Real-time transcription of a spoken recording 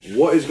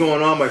What is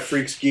going on, my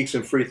freaks, geeks,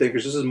 and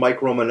freethinkers? This is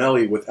Mike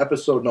Romanelli with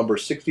episode number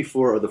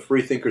 64 of the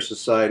Freethinkers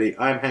Society.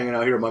 I'm hanging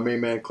out here with my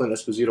main man, Clint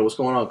Esposito. What's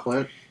going on,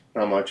 Clint?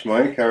 Not much,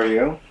 Mike. How are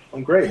you?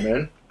 I'm great,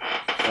 man.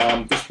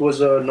 This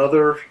was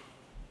another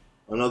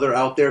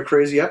out there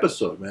crazy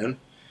episode, man.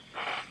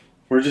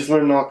 We're just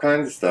learning all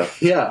kinds of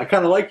stuff. Yeah, I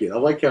kind of like it. I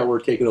like how we're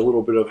taking a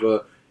little bit of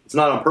a... It's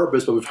not on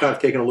purpose, but we've kind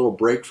of taken a little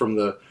break from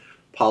the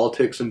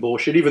politics and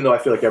bullshit, even though I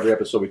feel like every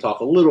episode we talk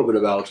a little bit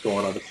about what's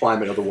going on, the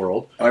climate of the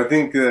world. I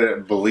think that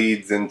it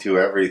bleeds into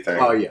everything.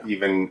 Oh, yeah.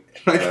 Even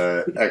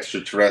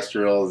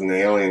extraterrestrials and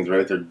aliens,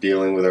 right? They're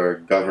dealing with our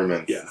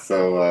governments. Yeah.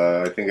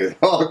 So I think it's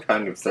all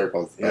kind of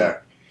circles. Yeah.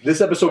 This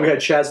episode we had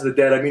Chaz the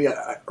Dead. I mean,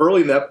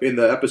 early in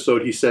the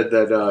episode he said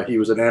that he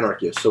was an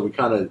anarchist, so we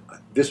kind of...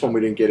 This one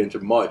we didn't get into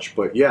much,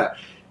 but yeah.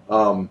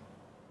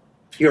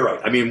 You're right.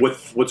 I mean,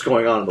 with what's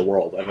going on in the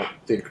world, I don't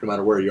think no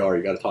matter where you are,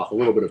 you got to talk a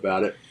little bit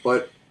about it,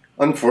 but...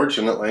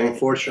 Unfortunately,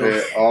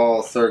 it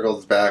all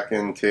circles back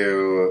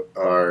into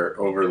our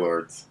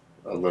overlords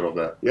a little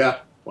bit. Yeah,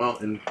 well,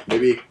 and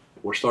maybe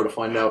we're starting to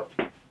find out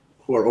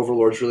who our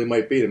overlords really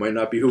might be. They might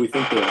not be who we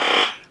think they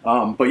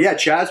are. But yeah,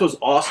 Chaz was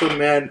awesome,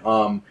 man.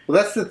 Well,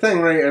 that's the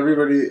thing, right?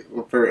 Everybody,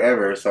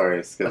 forever,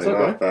 sorry, skipping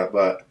off that,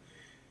 but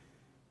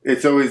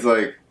it's always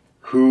like,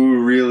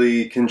 who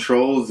really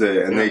controls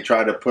it? And they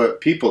try to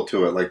put people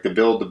to it, like the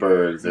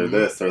Bilderbergs or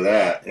this or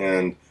that,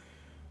 and...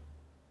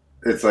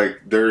 It's like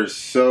they're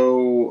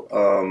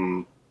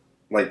so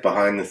like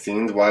behind the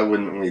scenes. Why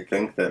wouldn't we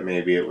think that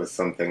maybe it was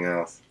something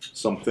else?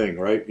 Something,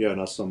 right? Yeah,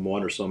 not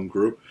someone or some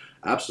group.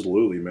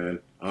 Absolutely, man.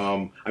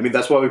 I mean,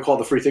 that's why we call it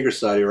the Freethinkers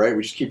Society, right?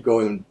 We just keep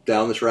going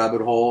down this rabbit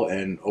hole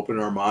and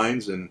opening our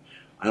minds. And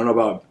I don't know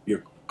about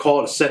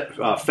call it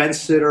a fence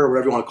sitter or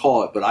whatever you want to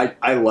call it, but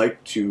I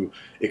like to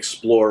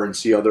explore and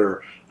see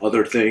other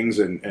things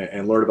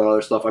and learn about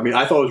other stuff. I mean,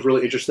 I thought it was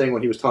really interesting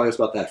when he was telling us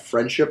about that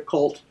friendship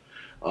cult.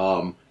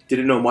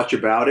 Didn't know much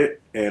about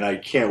it, and I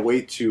can't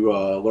wait to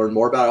learn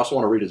more about it. I also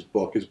want to read his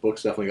book. His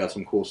book's definitely got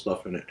some cool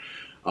stuff in it.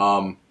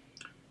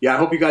 Yeah, I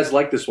hope you guys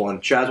like this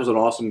one. Chaz was an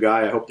awesome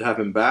guy. I hope to have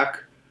him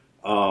back.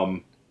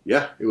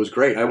 Yeah, it was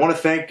great. I want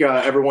to thank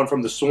everyone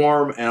from the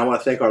Swarm, and I want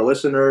to thank our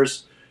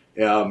listeners.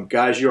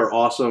 Guys, you are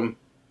awesome.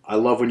 I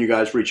love when you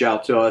guys reach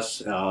out to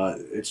us.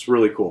 It's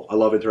really cool. I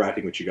love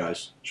interacting with you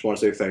guys. Just want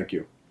to say thank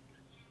you.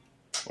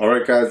 All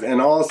right, guys.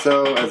 And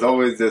also, as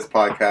always, this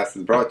podcast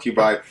is brought to you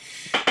by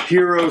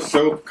Hero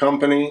Soap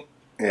Company.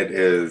 It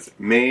is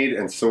made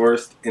and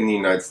sourced in the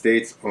United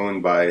States,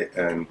 owned by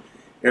an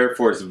Air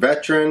Force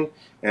veteran,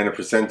 and a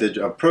percentage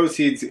of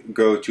proceeds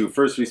go to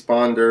first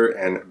responder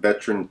and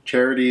veteran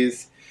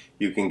charities.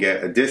 You can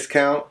get a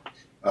discount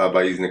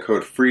by using the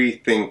code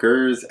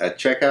FREETHINKERS at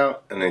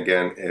checkout. And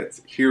again, it's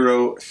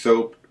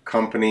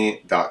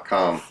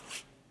herosoapcompany.com.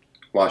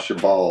 Wash your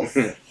balls.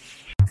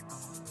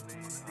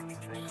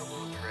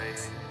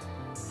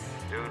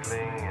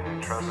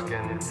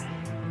 Etruscan,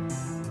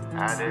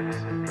 addicts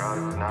of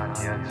drugs not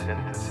yet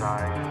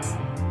synthesized,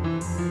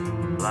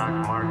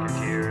 black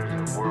marketeers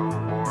of World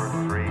War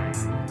III,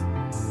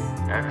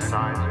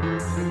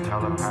 excisers of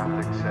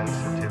telepathic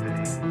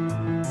sensitivity,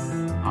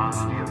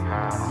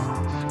 osteopaths of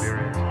the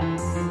spirit,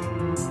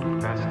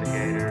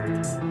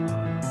 investigators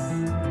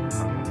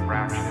of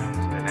infractions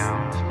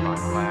denounced by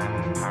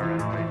bland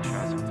paranoid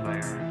chess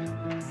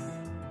players.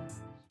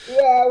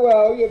 Yeah,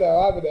 well,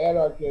 I'm an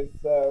anarchist,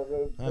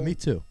 so... Me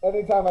too.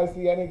 Anytime I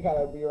see any kind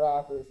of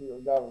bureaucracy or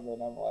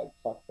government, I'm like,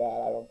 fuck that.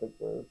 I don't think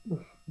we're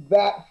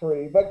that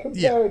free. But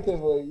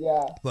comparatively,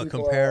 yeah. But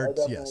compared, are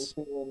definitely yes.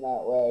 feeling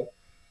that way.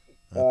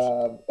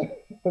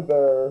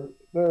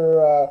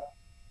 They're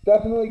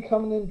definitely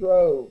coming in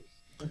droves.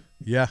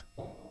 Yeah,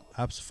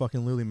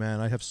 absolutely,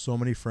 man. I have so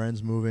many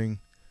friends moving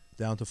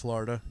down to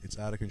Florida. It's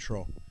out of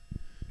control.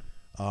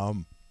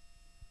 But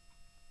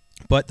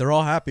they're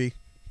all happy,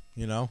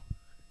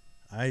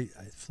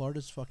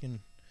 Florida's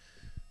fucking...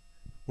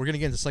 We're going to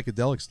get into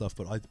psychedelic stuff,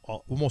 but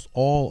almost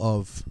all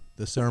of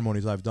the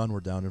ceremonies I've done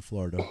were down in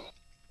Florida.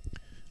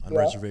 On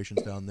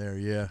reservations down there,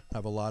 yeah. I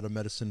have a lot of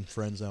medicine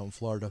friends out in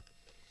Florida.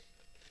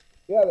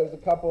 Yeah, there's a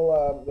couple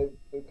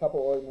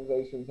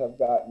organizations have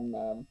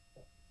gotten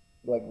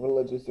like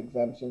religious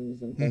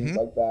exemptions and things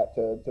like that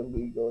to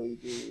legally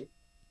do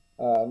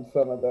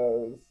some of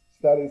those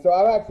studies. So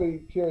I'm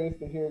actually curious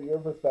to hear your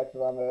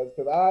perspective on those,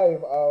 because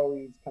I've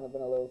always kind of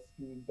been a little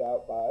squeezed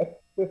out by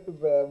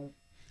them.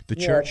 The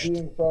church,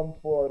 being from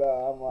Florida,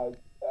 I'm like,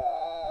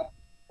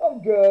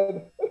 I'm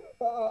good.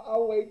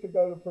 I'll wait to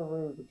go to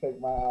Peru to take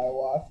my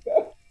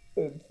ayahuasca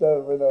instead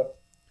of in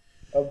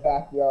a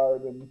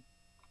backyard in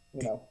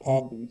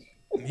Palm Beach.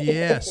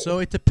 Yeah, so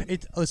it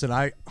listen,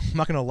 I'm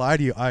not gonna lie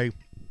to you. I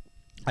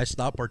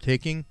stopped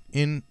partaking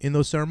in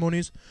those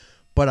ceremonies,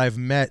 but I've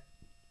met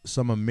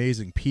some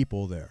amazing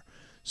people there.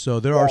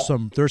 So there's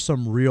some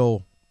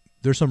real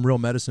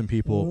medicine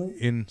people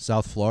in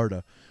South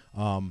Florida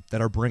that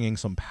are bringing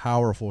some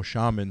powerful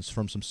shamans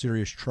from some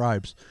serious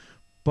tribes.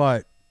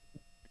 But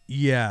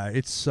yeah,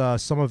 it's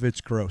some of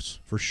it's gross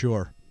for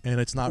sure, and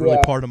it's not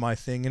really part of my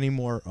thing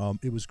anymore.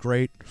 It was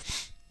great.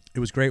 it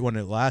was great when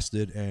it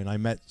lasted, and I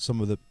met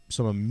some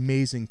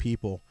amazing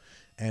people,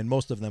 and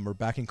most of them are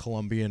back in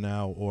Colombia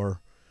now, or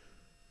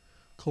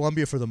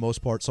Colombia for the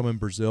most part, some in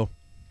Brazil.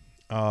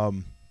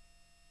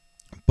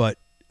 But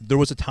there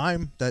was a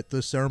time that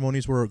the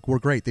ceremonies were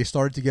great. They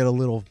started to get a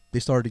little.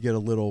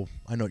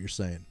 I know what you're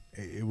saying.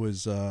 It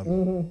was.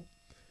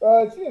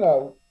 It's,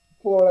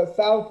 Florida,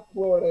 South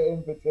Florida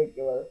in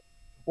particular.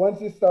 Once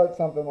you start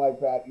something like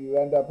that, you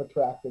end up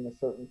attracting a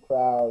certain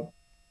crowd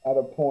at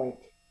a point.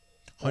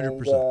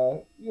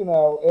 100%.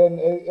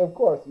 And of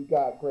course you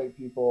got great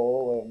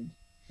people and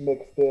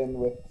mixed in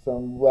with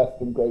some less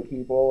than great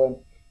people, and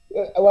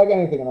like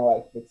anything in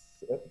life,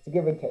 it's a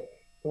give and take.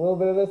 A little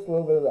bit of this, a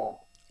little bit of that.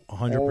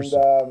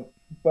 100%.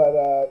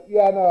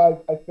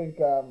 I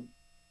think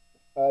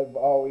I've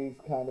always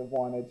kind of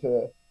wanted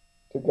to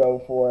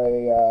go for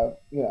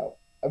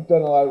I've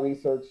done a lot of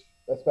research,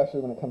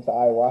 especially when it comes to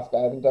ayahuasca.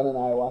 I haven't done an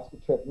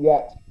ayahuasca trip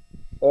yet,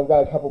 but I've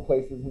got a couple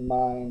places in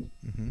mind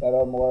that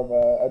are more of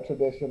a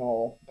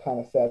traditional kind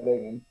of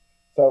setting. And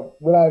so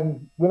when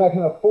I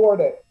can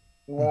afford it,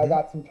 and when I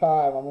got some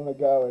time, I'm going to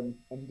go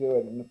and do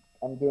it. And if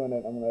I'm doing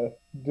it, I'm going to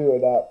do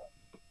it up.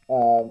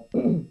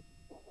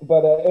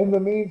 But in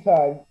the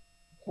meantime,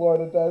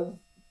 Florida does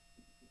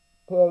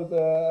pose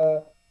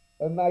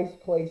a nice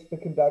place to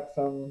conduct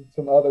some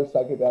other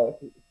psychedelic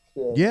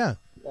experiences. Yeah.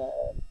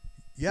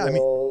 Yeah, I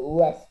mean,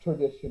 less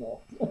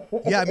traditional.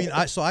 Yeah, I mean,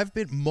 I've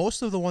been,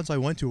 most of the ones I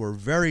went to were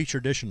very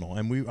traditional,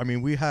 and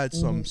we had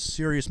some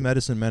serious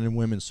medicine men and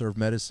women serve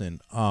medicine.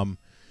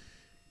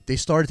 They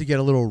started to get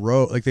a little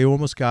like they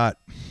almost got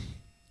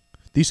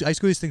these. I used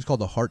to go to these things called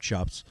the heart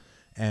shops,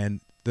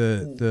 and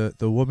the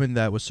woman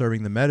that was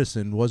serving the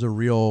medicine was a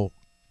real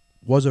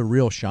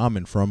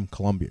shaman from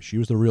Colombia. She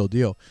was the real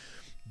deal,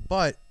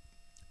 but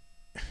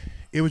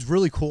it was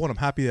really cool, and I'm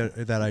happy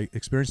that I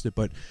experienced it.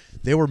 But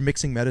they were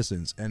mixing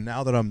medicines, and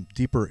now that I'm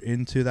deeper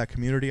into that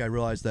community, I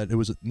realized that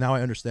now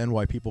I understand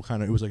why people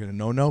it was like a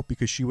no-no,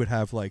 because she would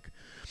have like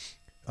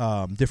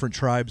different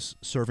tribes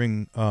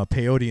serving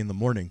peyote in the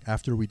morning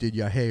after we did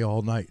yahe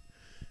all night,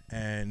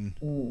 and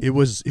it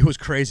was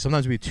crazy.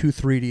 Sometimes it'd be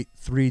a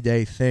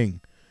 3-day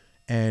thing,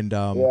 and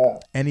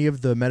any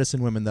of the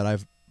medicine women that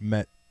I've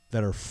met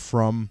that are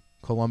from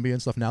Colombia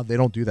and stuff, now they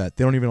don't do that.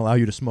 They don't even allow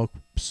you to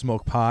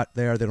smoke pot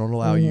there. They don't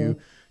allow you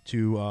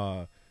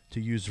to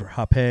use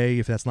hape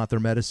if that's not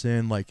their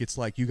medicine. Like it's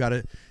like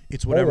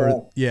it's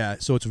whatever. Yeah,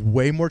 so it's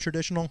way more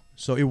traditional.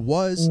 So it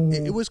was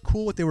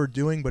cool what they were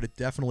doing, but it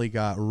definitely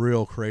got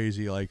real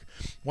crazy. Like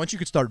once you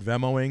could start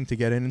Venmoing to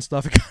get in and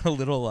stuff, it got a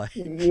little like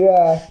it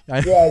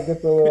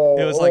gets a little.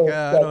 It was like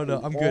I don't know,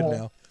 I'm good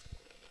now.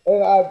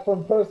 And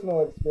from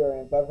personal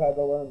experience, I've had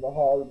to learn the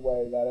hard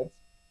way that it's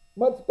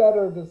much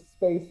better to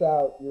space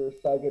out your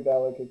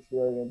psychedelic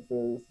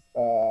experiences,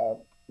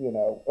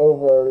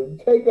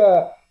 take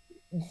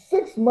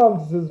 6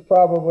 months is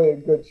probably a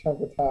good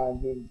chunk of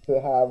time to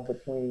have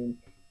between,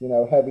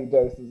 heavy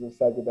doses of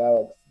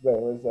psychedelics. There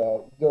was,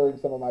 during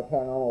some of my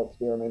paranormal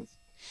experiments,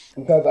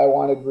 because I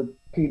wanted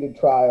repeated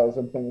trials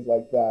and things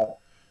like that,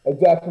 I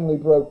definitely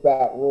broke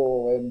that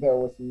rule, and there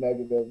was some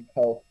negative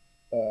health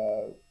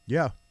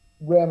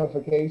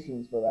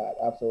ramifications for that.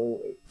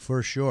 Absolutely.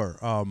 For sure.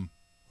 Are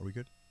we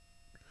good?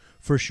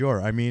 For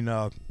sure. I mean,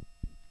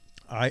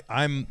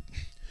 I'm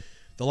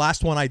the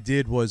last one I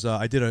did was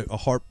I did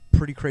a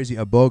pretty crazy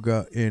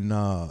iboga in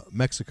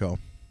Mexico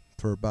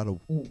for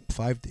about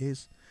 5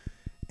 days,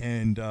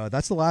 and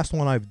that's the last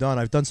one I've done.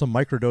 I've done some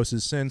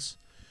microdoses since,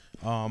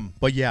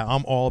 but yeah,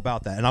 I'm all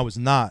about that. And I was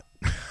not.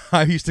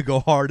 I used to go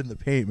hard in the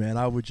paint, man.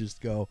 I would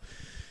just go.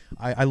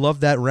 I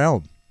love that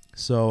realm.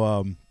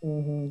 So,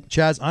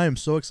 Chaz, I am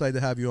so excited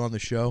to have you on the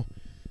show.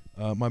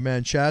 My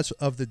man Chaz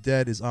of the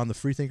Dead is on the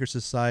Freethinkers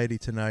Society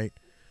tonight.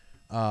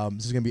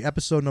 This is going to be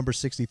episode number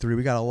 63.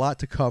 We got a lot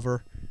to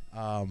cover.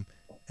 I'm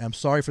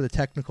sorry for the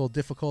technical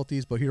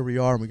difficulties, but here we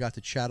are, and we got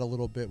to chat a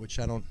little bit, which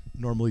I don't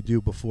normally do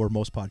before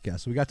most podcasts.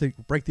 So we got to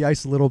break the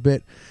ice a little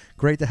bit.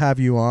 Great to have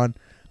you on.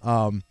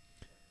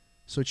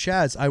 So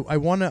Chaz, I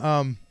want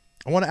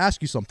to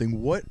ask you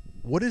something.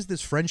 What is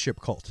this friendship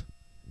cult?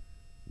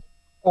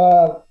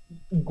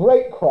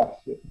 Great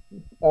question.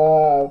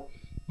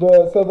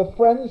 The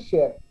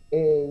friendship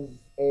is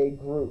a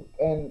group,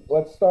 and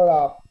let's start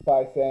off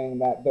by saying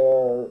that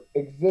their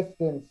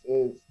existence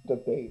is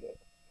debated.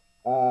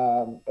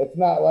 It's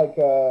not like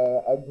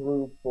a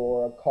group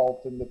or a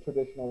cult in the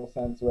traditional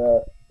sense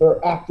where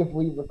they're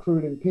actively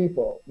recruiting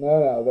people.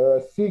 No, they're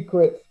a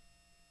secret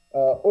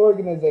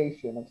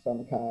organization of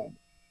some kind,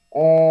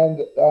 and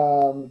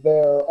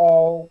they're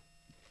all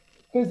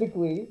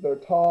physically, they're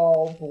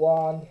tall,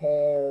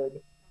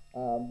 blonde-haired,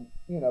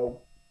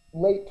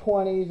 late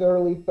 20s,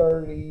 early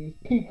 30s,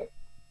 peak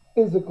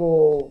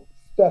physical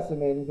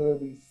specimens. They're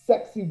these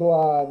sexy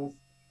blondes.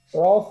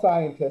 They're all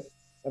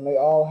scientists, and they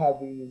all have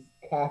these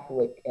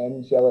Catholic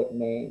angelic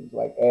names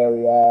like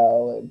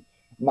Ariel and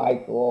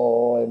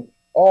Michael, and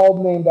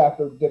all named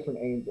after different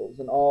angels,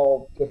 and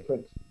all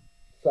different.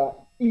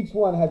 Each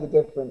one has a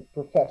different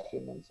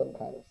profession in some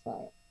kind of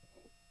science.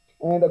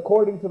 And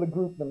according to the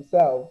group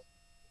themselves,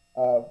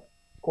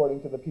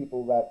 according to the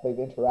people that they've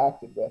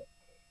interacted with.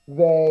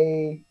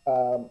 They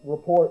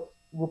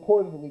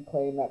reportedly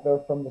claim that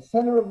they're from the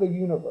center of the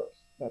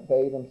universe, that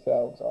they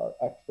themselves are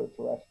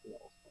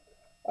extraterrestrials.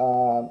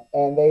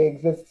 And they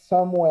exist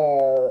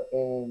somewhere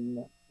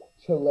in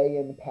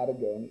Chilean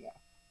Patagonia.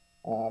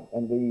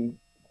 And the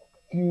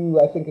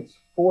I think it's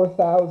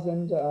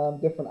 4,000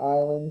 different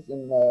islands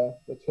in the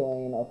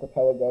Chilean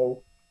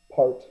archipelago,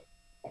 part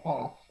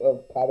half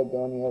of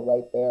Patagonia,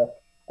 right there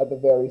at the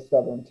very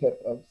southern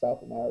tip of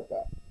South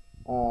America.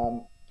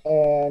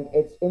 And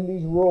it's in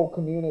these rural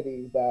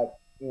communities that,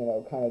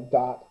 kind of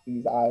dot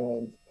these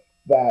islands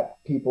that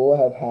people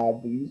have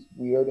had these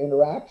weird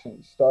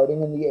interactions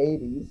starting in the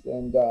 80s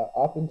and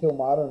up until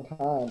modern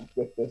times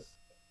with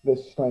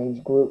this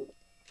strange group.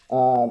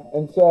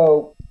 And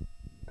so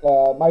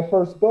my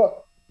first book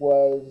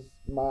was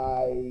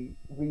my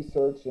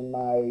research and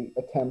my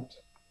attempt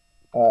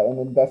an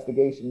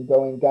investigation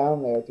going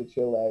down there to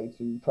Chile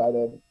to try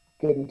to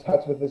get in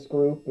touch with this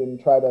group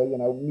and try to,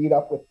 meet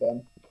up with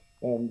them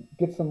and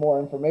get some more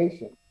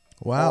information.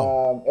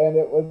 Wow. And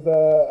it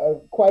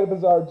was quite a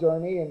bizarre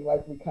journey. And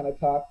like we kind of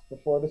talked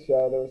before the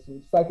show, there was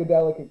some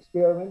psychedelic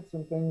experiments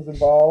and things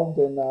involved.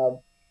 And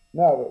no,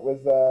 it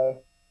was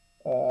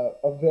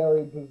a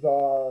very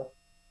bizarre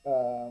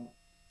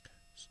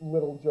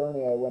little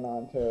journey I went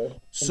on to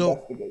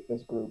investigate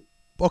this group.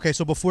 Okay,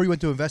 so before you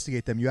went to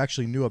investigate them, you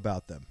actually knew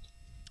about them.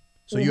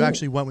 So you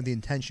actually went with the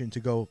intention to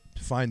go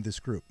find this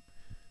group.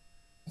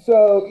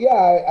 So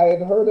yeah, I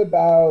had heard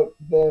about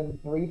them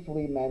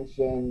briefly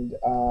mentioned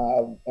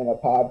in a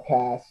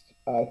podcast.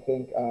 I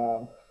think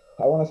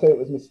I want to say it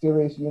was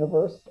Mysterious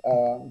Universe.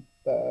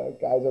 The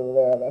guys over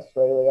there in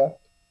Australia,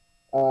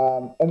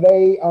 and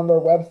they on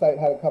their website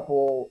had a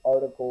couple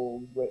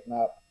articles written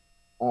up,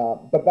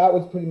 but that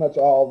was pretty much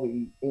all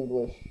the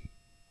English,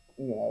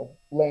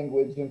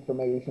 language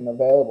information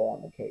available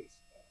on the case.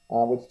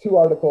 With 2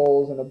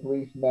 articles and a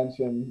brief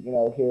mention,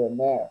 here and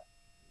there.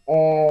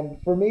 And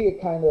for me,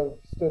 it kind of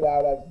stood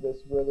out as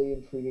this really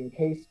intriguing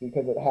case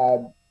because it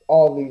had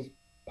all these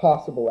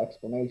possible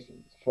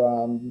explanations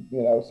from,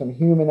 some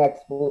human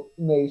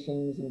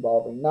explanations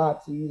involving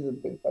Nazis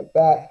and things like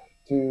that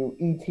to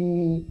ET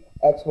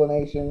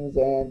explanations.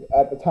 And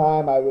at the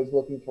time, I was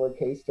looking for a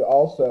case to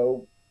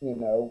also,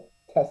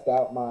 test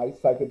out my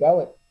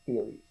psychedelic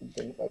theories and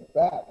things like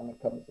that when it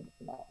comes to the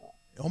phenomenon.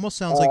 It almost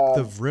sounds like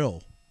the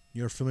Vril.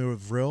 You're familiar with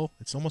Vril?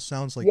 It almost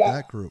sounds like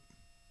that group.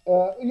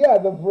 Yeah,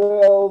 the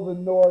Vril, the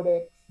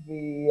Nordics,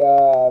 the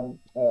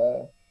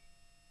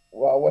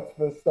what's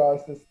the star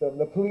system?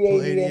 The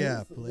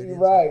Pleiadians. Pleiadians.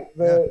 Right.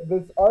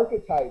 This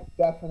archetype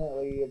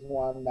definitely is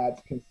one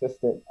that's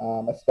consistent,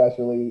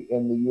 especially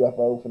in the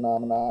UFO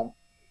phenomenon,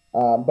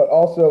 but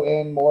also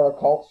in more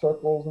occult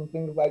circles and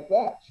things like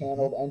that,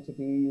 channeled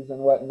entities and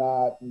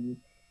whatnot, and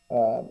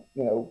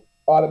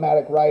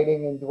automatic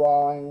writing and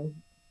drawing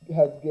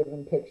has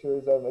given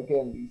pictures of,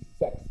 again, these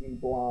sexy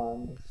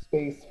blonde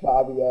space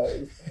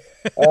fabias.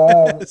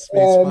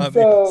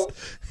 So,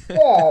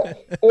 yeah,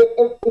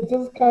 it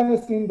just kind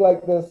of seemed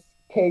like this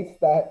case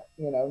that,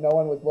 no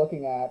one was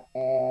looking at,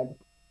 and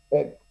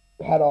it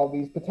had all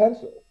these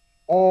potentials.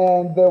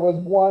 And there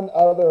was one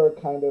other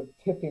kind of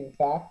tipping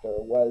factor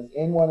was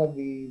in one of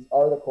these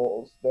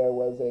articles, there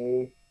was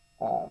a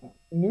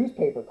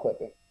newspaper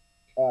clipping.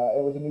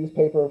 It was a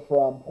newspaper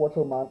from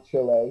Puerto Montt,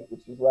 Chile,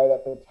 which is right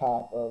at the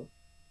top of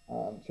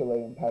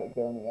Chile and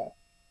Patagonia.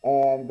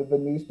 And the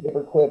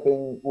newspaper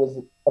clipping was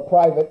a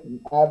private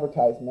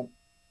advertisement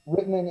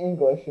written in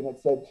English, and it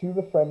said, "To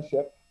the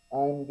friendship,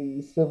 I'm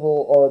the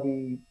civil or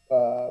the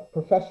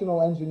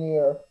professional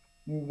engineer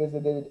you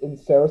visited in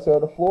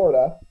Sarasota,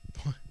 Florida,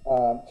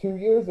 2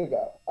 years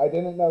ago. I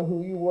didn't know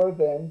who you were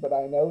then, but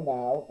I know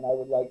now, and I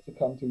would like to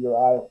come to your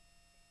island."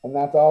 And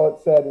that's all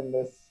it said in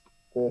this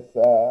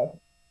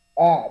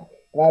ad.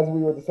 And as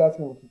we were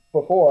discussing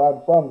before,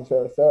 I'm from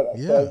Sarasota.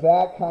 Yeah. So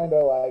that kind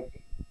of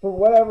like, for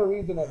whatever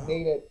reason, it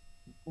made it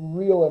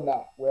real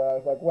enough where I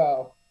was like,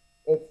 well,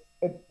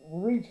 it's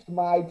reached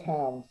my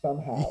town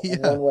somehow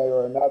in one way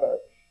or another.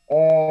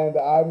 And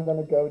I'm going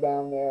to go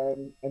down there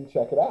and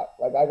check it out.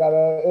 Like,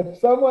 if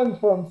someone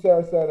from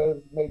Sarasota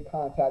has made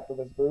contact with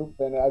this group,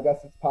 then I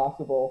guess it's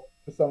possible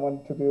for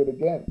someone to do it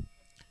again.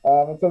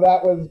 And so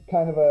that was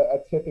kind of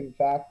a tipping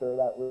factor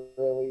that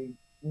really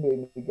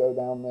made me go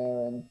down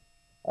there and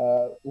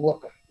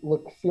look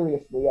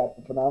seriously at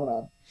the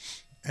phenomenon.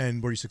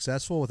 And were you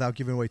successful? Without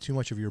giving away too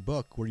much of your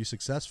book, were you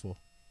successful?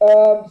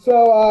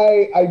 So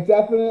I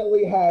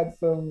definitely had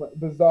some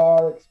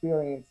bizarre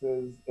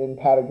experiences in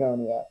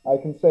Patagonia. I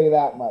can say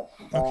that much.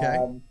 Okay.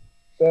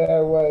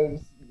 I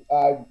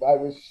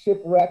was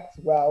shipwrecked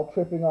while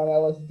tripping on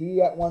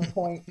LSD at one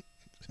point.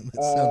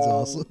 That sounds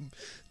awesome.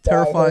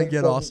 Terrifying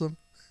yet awesome.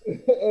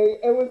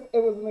 It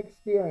was an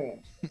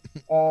experience.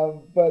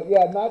 But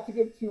yeah, not to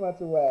give too much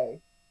away.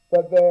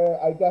 But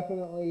I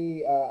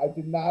definitely I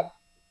did not,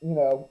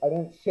 I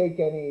didn't shake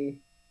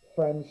any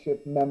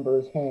friendship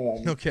members'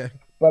 hands. Okay.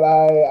 But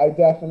I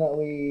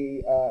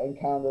definitely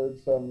encountered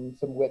some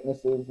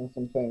witnesses and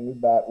some things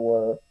that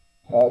were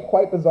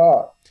quite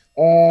bizarre.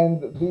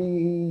 And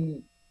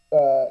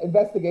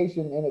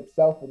investigation in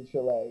itself in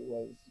Chile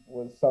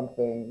was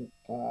something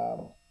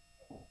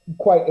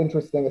quite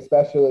interesting,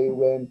 especially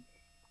when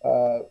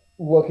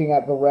looking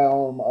at the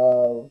realm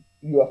of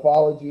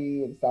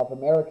ufology and South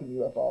American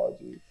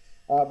ufology.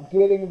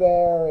 Getting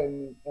there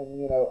and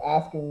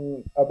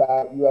asking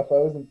about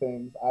UFOs and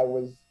things, I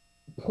was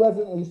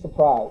pleasantly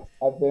surprised.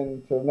 I've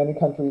been to many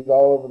countries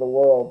all over the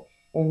world,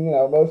 and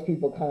most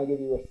people kind of give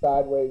you a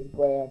sideways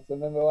glance,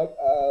 and then they're like,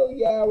 "Oh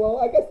yeah, well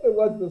I guess there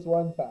was this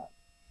one time."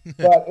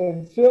 But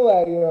in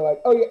Chile, you're like,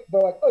 oh yeah,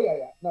 they're like, oh yeah,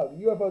 yeah, no,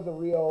 the UFOs are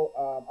real.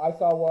 I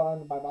saw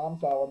one. My mom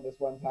saw one this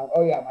one time.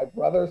 Oh yeah, my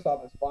brother saw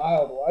this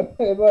wild one.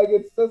 And like,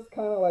 it's just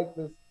kind of like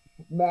this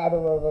matter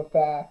of a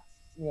fact,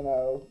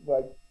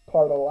 like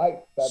part of life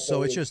that So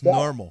they it's just accept.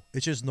 normal.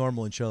 It's just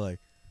normal in Chile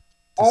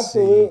to see.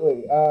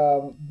 Absolutely.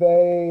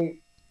 They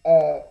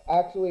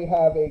actually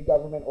have a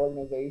government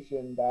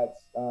organization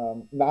that's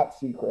not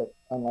secret,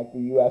 unlike the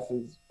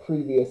US's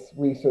previous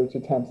research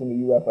attempts into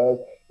UFOs.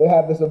 They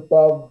have this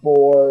above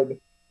board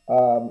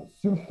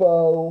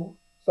SUFO,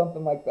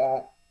 something like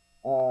that,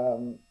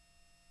 um,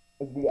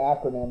 is the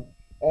acronym.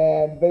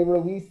 And they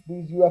release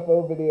these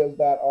UFO videos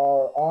that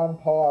are on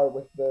par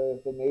with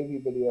the Navy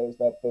videos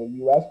that the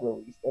US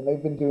released. And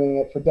they've been doing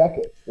it for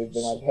decades. They've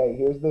been like, hey,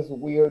 here's this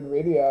weird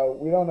video.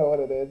 We don't know what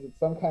it is. It's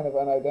some kind of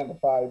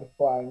unidentified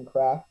flying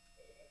craft.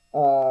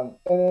 And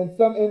in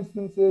some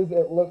instances,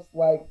 it looks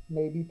like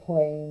maybe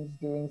planes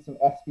doing some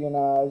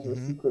espionage or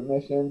Hmm. secret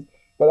missions.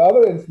 But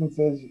other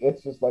instances,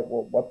 it's just like,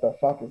 well, what the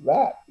fuck is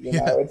that?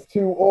 Yeah. It's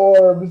two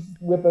orbs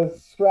with a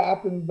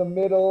strap in the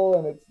middle,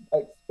 and it's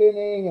like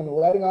spinning and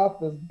letting off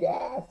this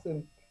gas,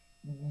 and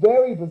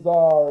very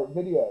bizarre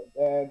videos.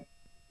 And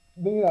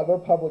they're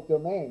public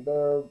domain.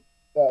 They're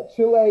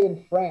Chile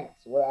and France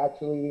were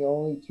actually the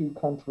only two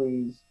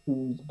countries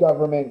whose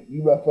government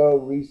UFO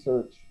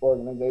research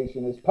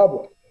organization is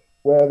public,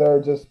 where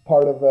they're just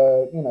part of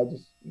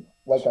just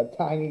like a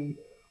tiny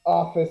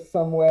office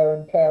somewhere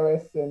in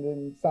Paris, and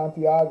in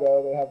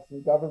Santiago they have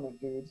some government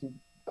dudes who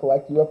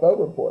collect UFO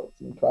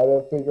reports and try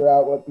to figure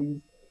out what these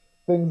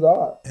things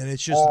are. And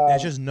it's Um,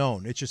 just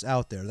known. It's just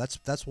out there.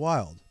 That's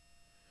wild.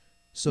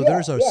 So yeah,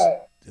 there's a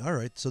yeah, all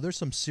right. So there's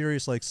some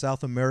serious like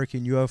South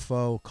American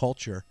UFO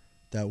culture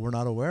that we're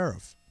not aware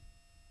of.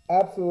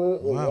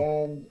 absolutely. Wow.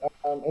 And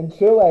in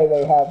Chile,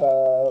 they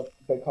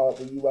call it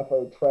the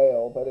UFO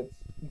trail, but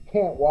you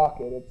can't walk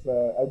it. It's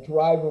a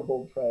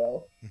drivable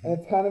trail, Hmm. and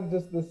it's kind of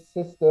just this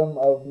system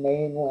of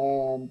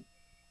mainland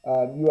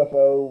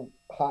UFO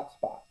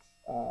hotspots.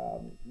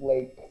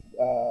 Lake,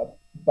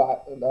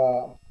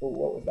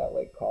 what was that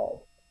lake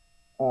called?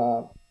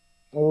 Um,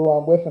 oh,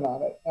 I'm whiffing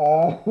on it.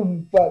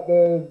 But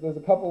there's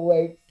a couple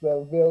lakes,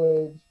 the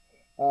village.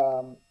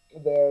 Um,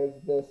 there's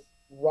this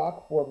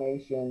rock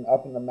formation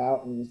up in the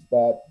mountains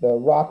that the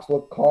rocks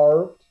look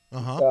carved. Uh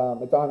huh.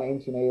 It's on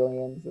Ancient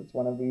Aliens. It's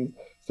one of these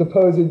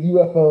supposed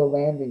UFO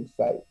landing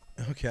sites.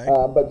 Okay.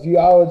 But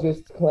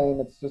geologists claim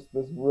it's just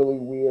this really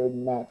weird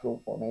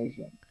natural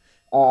formation.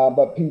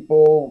 But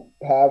people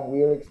have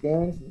weird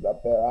experiences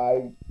up there.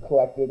 I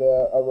collected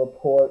a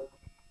report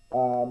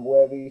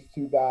where these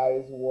two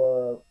guys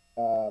were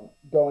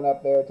going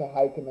up there to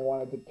hike, and they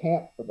wanted to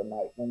camp for the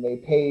night, and they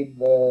paid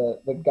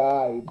the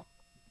guide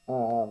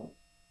um,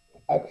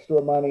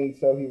 extra money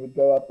so he would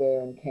go up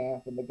there and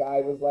camp. And the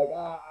guide was like,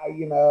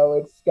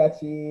 it's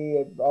sketchy,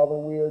 it's all the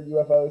weird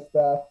UFO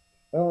stuff.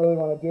 I don't really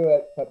want to do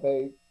it, but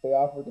they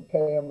offered to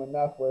pay him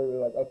enough where we were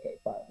like, okay,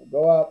 fine,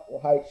 we'll go up,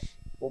 we'll hike,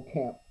 we'll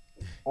camp.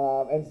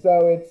 And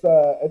so it's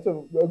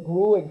a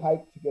grueling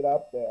hike to get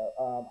up there.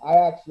 I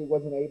actually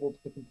wasn't able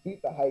to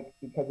complete the hike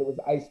because it was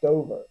iced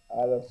over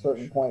at a Oh,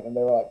 certain shit. point, and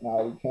they were like,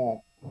 "No, we can't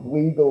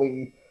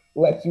legally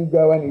let you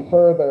go any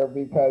further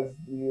because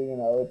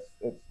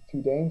it's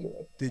too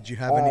dangerous." Did you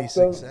have any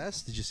So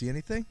success? Did you see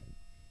anything?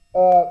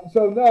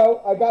 so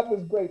no, I got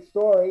this great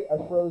story. I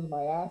froze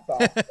my ass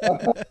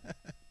off.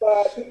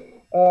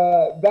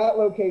 But that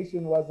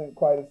location wasn't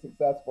quite as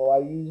successful. I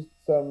used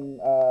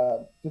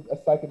just a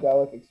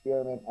psychedelic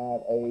experiment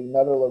at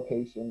another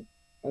location,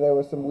 and there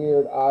was some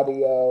weird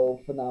audio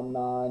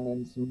phenomenon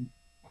and some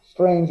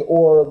strange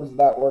orbs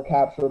that were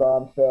captured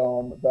on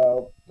film.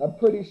 Though I'm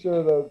pretty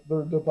sure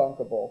they're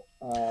debunkable.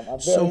 I'm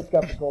very So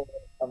skeptical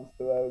when it comes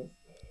to those.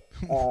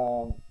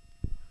 Um,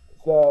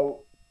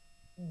 so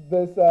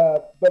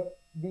but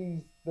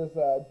this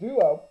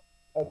duo,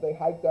 as they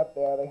hiked up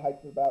there, they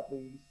hiked about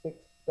the 6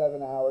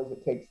 7 hours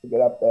it takes to get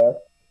up there.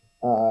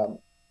 Um,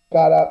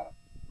 got up,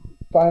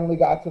 finally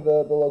got to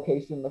the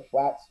location, the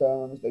flat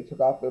stones. They took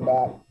off their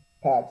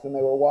backpacks and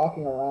they were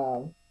walking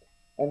around.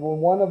 And when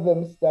one of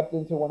them stepped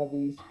into one of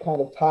these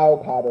kind of tile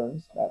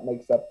patterns that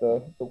makes up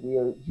the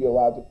weird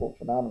geological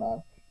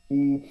phenomenon,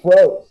 he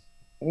froze.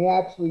 And he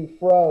actually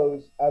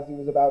froze as he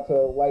was about to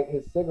light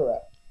his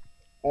cigarette.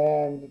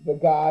 And the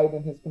guide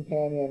and his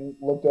companion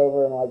looked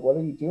over and like, what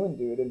are you doing,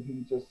 dude? And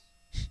he just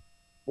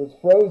was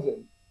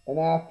frozen. And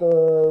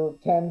after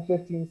 10,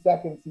 15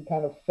 seconds, he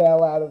kind of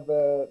fell out of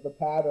the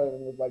pattern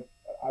and was like,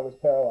 I was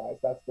paralyzed.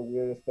 That's the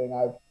weirdest thing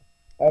I've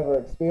ever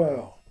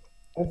experienced. wow.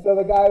 And so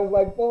the guy was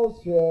like,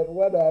 bullshit,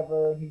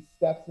 whatever. And he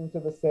steps into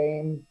the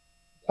same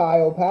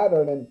tile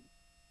pattern and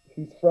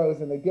he's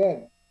frozen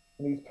again.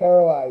 And he's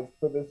paralyzed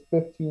for this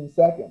 15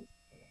 seconds.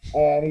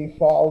 And he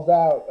falls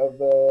out of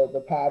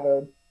the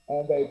pattern.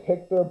 And they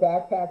pick their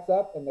backpacks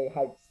up and they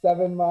hike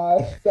 7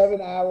 miles,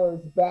 7 hours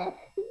back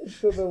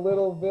to the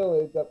little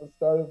village at the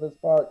start of this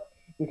park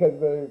because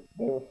they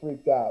were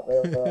freaked out. They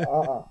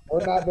were,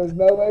 we're not, there's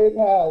no way in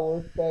hell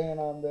we're staying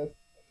on this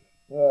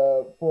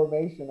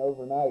formation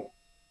overnight.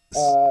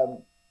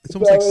 It's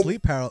almost so like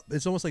it's,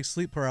 It's almost like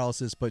sleep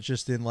paralysis, but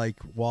just in like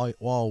while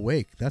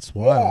awake. That's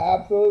wild. Yeah,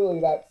 absolutely.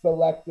 That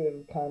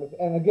selective kind of,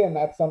 and again,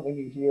 that's something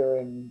you hear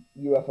in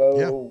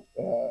UFO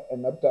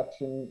and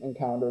abduction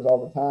encounters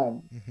all the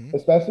time,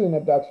 especially in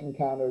abduction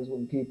encounters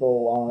when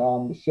people are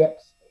on the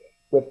ships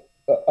with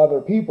other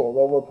people.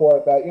 They'll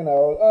report that,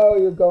 oh,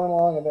 you're going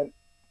along and then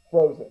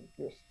frozen.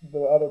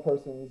 The other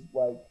person's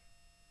like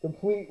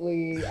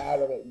completely out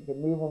of it. You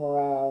can move them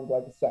around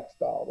like a sex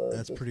doll.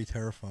 That's pretty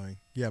terrifying.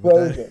 Yeah,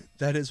 but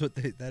that is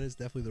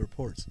definitely the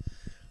reports.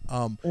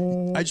 I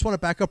just want to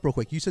back up real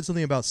quick. You said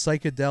something about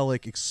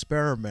psychedelic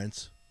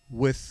experiments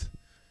with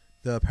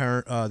the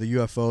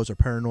UFOs or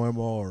paranormal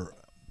or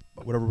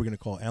whatever we're going to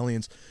call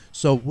aliens.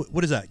 So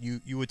what is that?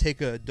 You would take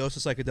a dose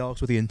of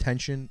psychedelics with the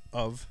intention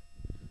of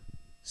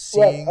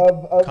seeing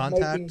of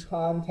contact? making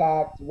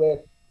contact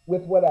with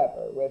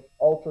whatever, with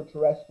ultra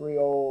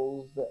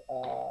terrestrials,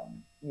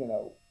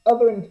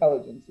 other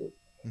intelligences,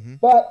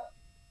 but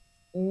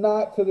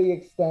not to the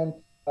extent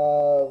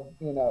of,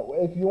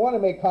 if you want to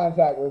make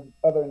contact with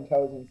other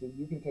intelligences,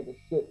 you can take a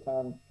shit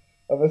ton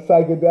of a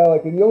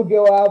psychedelic and you'll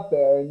go out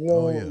there and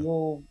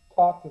you'll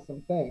talk to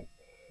some things.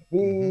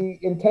 The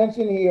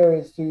intention here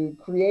is to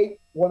create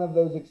one of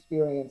those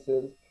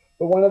experiences,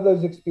 but one of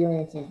those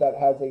experiences that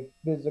has a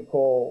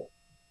physical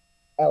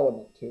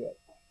element to it.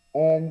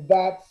 And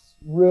that's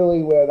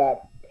really where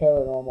that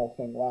paranormal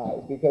thing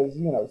lies, because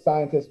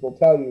scientists will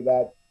tell you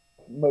that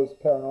most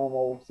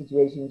paranormal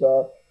situations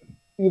are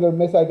either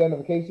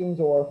misidentifications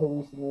or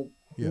hallucinations.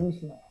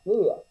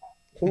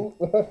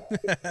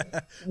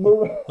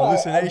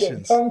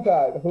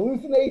 Tongue-tied.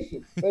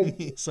 Hallucinations.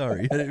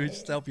 Sorry, I didn't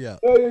just help you out.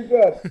 No, you're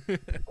good.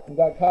 I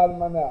got caught in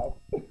my mouth.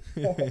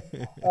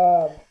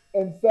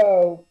 And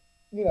so,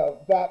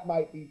 that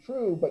might be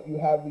true, but you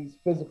have these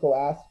physical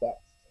aspects.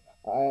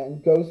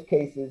 In ghost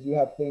cases, you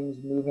have things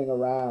moving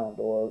around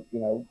or,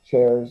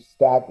 chairs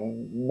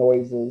stacking,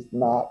 noises,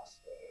 knocks,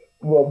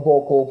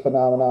 vocal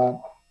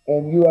phenomenon.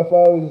 And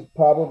UFOs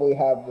probably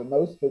have the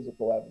most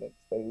physical evidence.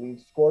 They leave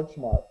scorch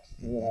marks.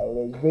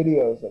 There's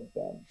videos of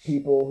them.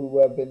 People who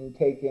have been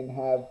taken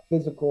have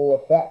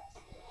physical effects.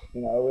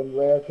 In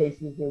rare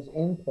cases, there's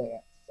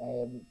implants.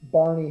 And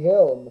Barney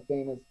Hill, in the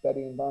famous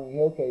Betty and Barney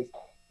Hill case,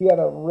 he had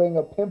a ring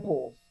of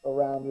pimples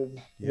around his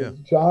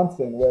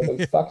Johnson where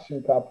they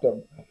suction cupped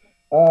him.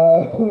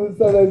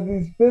 So there's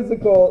these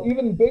physical,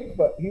 even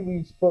Bigfoot, he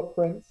leaves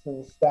footprints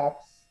and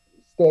stacks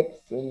sticks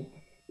and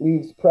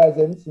leaves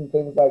presents and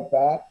things like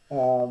that.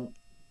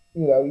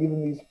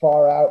 Even these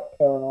far out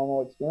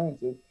paranormal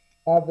experiences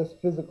have this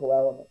physical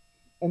element.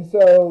 And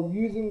so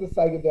using the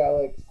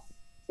psychedelics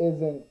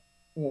isn't,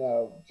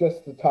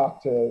 just to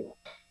talk to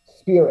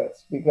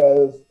spirits,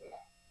 because,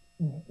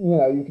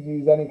 you can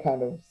use any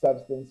kind of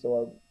substance,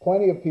 or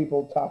plenty of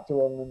people talk to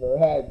them in their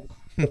heads,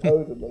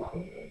 supposedly.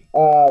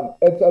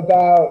 It's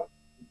about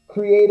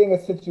creating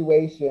a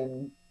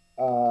situation,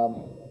 a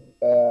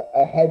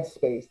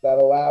headspace that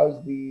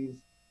allows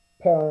these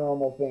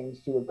paranormal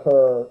things to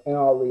occur in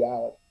our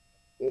reality.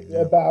 It's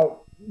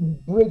about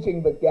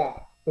bridging the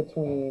gap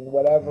between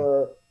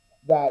whatever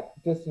that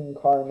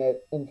disincarnate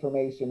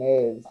information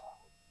is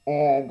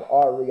and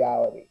our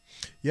reality.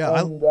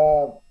 Yeah,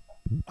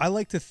 I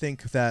like to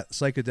think that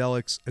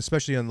psychedelics,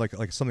 especially on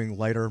like something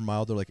lighter,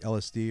 milder, like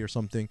LSD or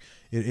something,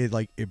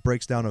 it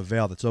breaks down a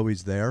veil that's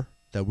always there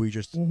that we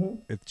just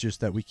it's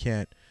just that we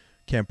can't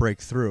break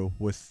through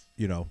with,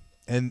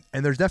 and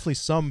there's definitely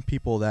some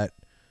people that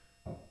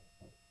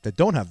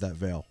don't have that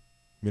veil.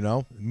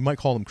 You might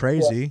call them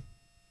crazy.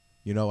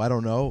 I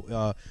don't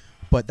know.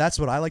 But that's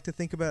what I like to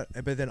think about.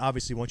 But then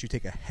obviously once you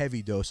take a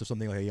heavy dose of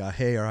something like a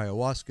yahe or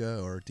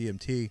ayahuasca or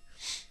DMT,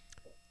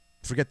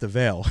 forget the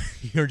veil.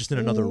 You're just in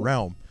another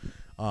realm.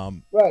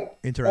 Right.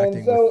 Interacting.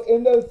 And so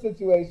in those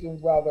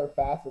situations, while they're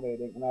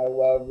fascinating, and I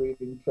love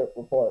reading trip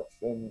reports,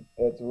 and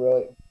it's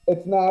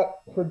not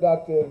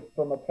productive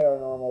from a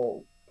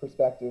paranormal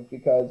perspective,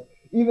 because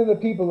even the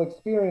people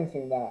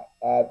experiencing that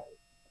at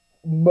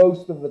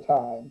most of the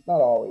times,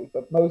 not always,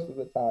 but most of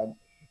the time,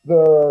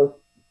 they're,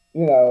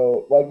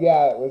 like,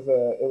 it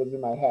was in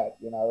my head,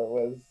 it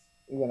was,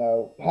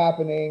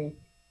 happening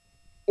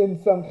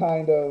in some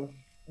kind of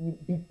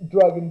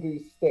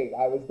drug-induced state.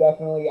 I was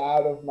definitely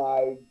out of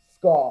my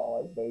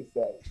skull, as they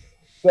say.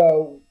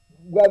 So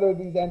whether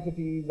these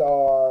entities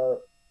are,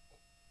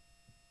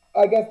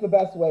 I guess the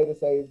best way to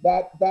say is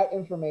that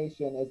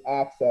information is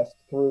accessed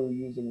through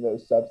using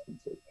those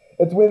substances.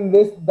 It's when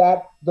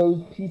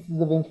those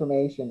pieces of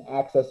information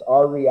access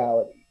our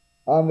reality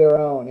on their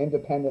own,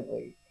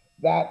 independently.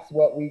 That's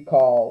what we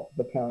call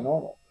the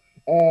paranormal.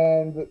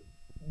 And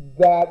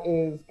that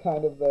is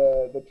kind of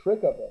the trick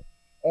of it.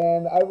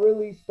 And I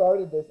really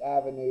started this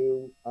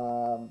avenue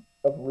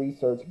of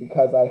research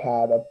because I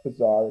had a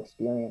bizarre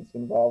experience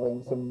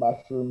involving some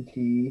mushroom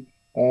tea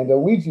and a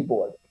Ouija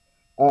board.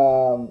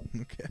 Um,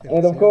 Okay,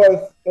 and let's of hear it.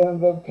 course,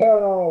 in the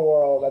paranormal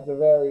world,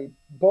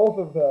 both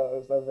of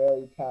those are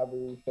very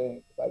taboo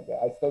things. Like,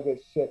 I still get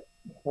shit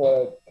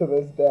for it to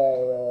this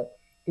day where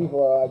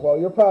people are like, well,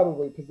 you're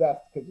probably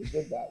possessed because you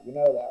did that. You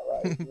know that,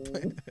 right?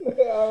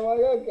 And I'm like,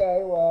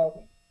 okay,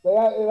 well,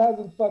 it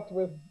hasn't fucked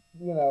with,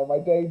 my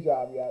day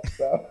job yet,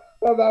 so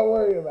I'm not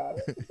worried about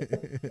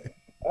it.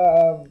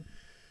 Um,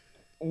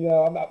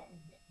 I'm not,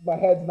 my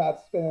head's not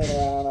spinning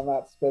around. I'm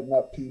not spitting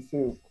up pea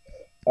soup.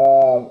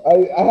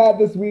 I had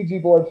this Ouija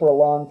board for a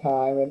long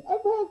time, and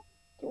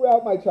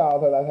throughout my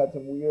childhood, I've had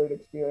some weird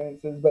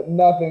experiences, but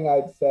nothing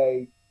I'd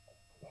say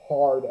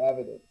hard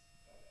evidence.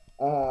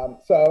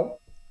 So,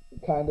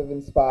 kind of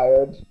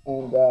inspired,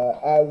 and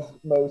as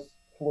most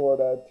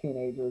Florida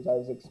teenagers, I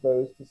was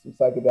exposed to some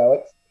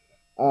psychedelics.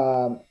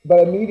 But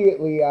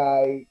immediately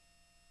I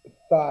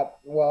thought,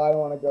 well, I don't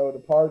want to go to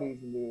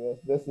parties and do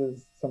this. This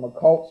is some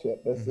occult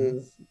shit. This Hmm.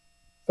 is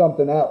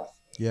something else.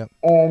 Yep.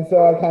 And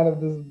so I kind of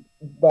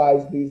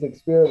devised these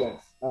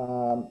experiments,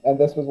 and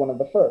this was one of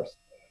the first.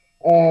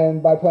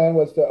 And my plan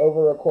was to,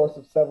 over a course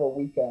of several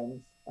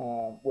weekends,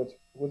 which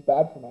was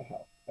bad for my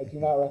health. I do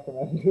not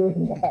recommend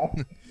doing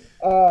that.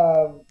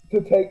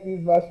 To take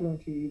these mushroom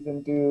teas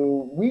and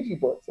do Ouija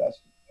board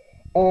sessions.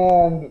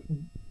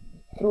 And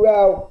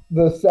throughout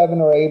the 7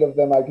 or 8 of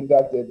them I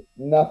conducted,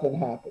 nothing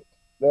happened.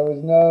 There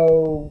was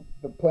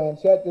the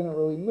planchette didn't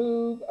really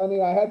move. I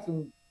mean, I had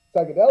some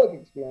psychedelic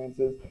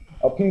experiences.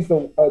 A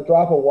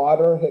drop of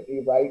water hit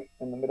me right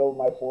in the middle of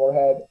my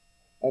forehead,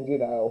 and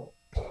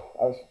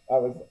I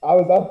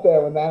was up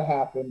there when that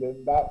happened,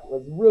 and that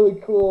was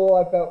really cool.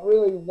 I felt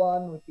really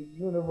one with the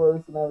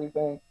universe and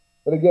everything.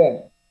 But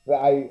again,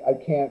 I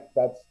can't.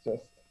 That's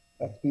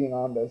being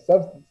on those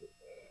substances.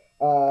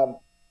 Um,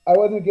 I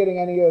wasn't getting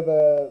any of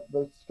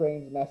the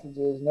strange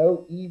messages,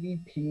 no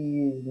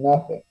EVPs,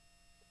 nothing.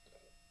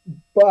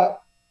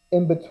 But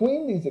in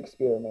between these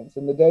experiments,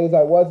 in the days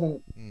I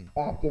wasn't Mm.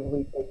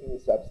 actively taking the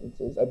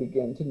substances, I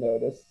began to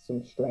notice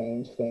some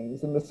strange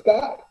things in the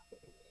sky.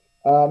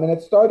 And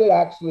it started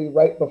actually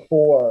right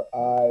before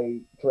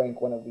I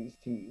drank one of these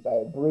teas. I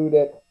had brewed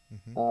it.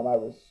 Hmm. I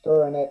was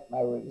stirring it.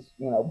 I was,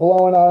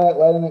 blowing on it,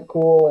 letting it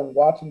cool, and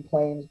watching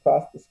planes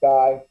across the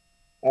sky.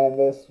 And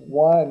this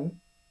one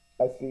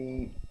I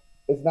see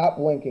is not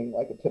blinking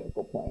like a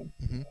typical plane.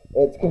 Hmm.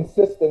 It's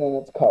consistent in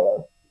its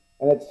color,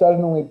 and it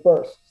suddenly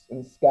bursts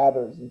and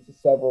scatters into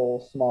several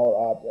smaller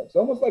objects,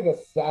 almost like a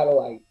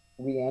satellite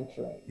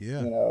re-entering,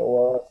 Yeah.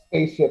 or a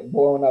spaceship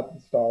blowing up in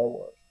Star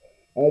Wars.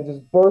 And it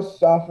just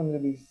bursts off into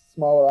these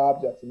smaller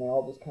objects, and they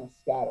all just kind of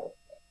scatter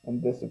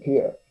and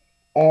disappear.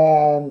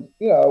 And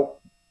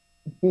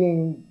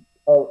being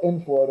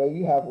in Florida,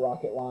 you have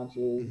rocket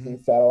launches Hmm.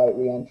 and satellite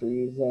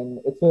reentries, and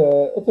it's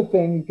a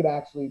thing you can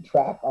actually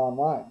track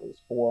online.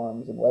 There's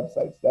forums and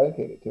websites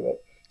dedicated to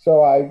it.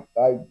 So I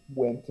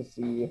went to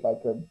see if I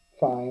could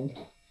find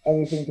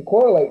anything to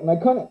correlate, and I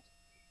couldn't.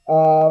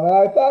 And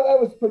I thought that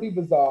was pretty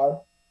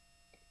bizarre.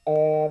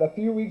 And a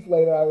few weeks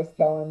later, I was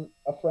telling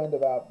a friend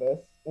about this.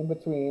 It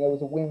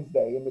was a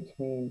Wednesday in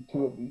between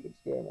two of these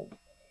experiments.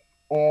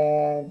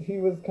 And he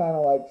was kind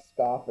of like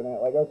scoffing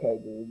at, like, okay,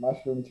 dude,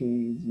 mushroom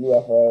teas,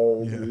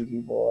 UFOs, Yeah.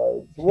 Ouija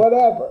boards,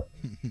 whatever.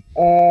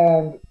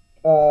 And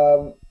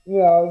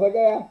I was like,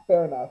 yeah,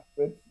 fair enough.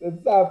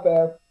 It's out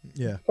there.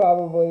 Yeah. It's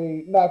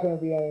probably not going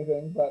to be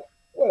anything, but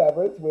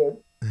whatever. It's weird.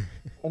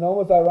 And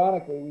almost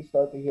ironically, we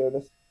start to hear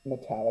this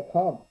metallic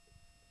hum.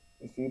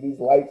 We see these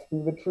lights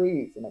through the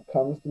trees, and it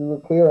comes through a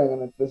clearing,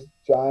 and it's this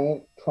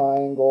giant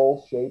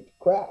triangle-shaped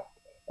craft.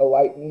 A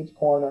light in each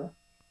corner,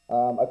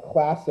 a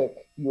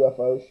classic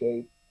UFO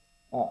shape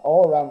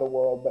all around the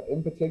world, but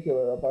in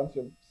particular, a bunch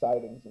of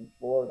sightings in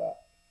Florida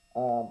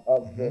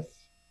of Hmm.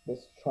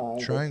 this triangle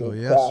Triangle.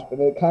 shaped Yes. craft,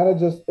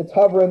 and it's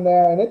hovering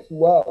there, and it's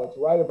low. It's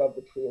right above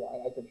the tree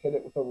line. I could hit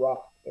it with a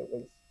rock. It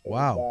was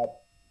Wow.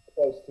 that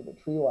close to the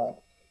tree line,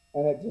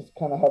 and it just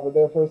kind of hovered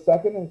there for a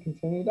second and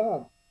continued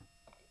on.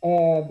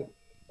 And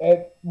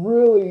it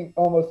really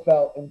almost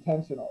felt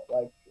intentional.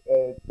 Like,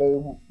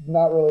 there's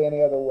not really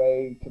any other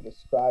way to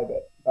describe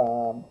it.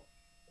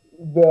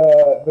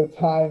 The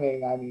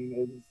timing, I mean,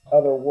 is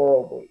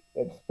otherworldly.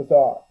 It's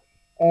bizarre.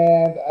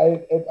 And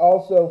it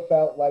also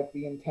felt like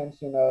the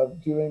intention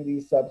of doing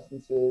these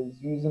substances,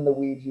 using the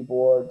Ouija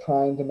board,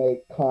 trying to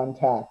make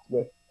contact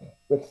with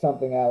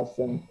something else.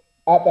 And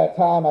at that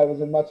time, I was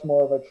in much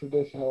more of a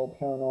traditional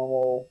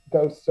paranormal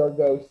ghosts are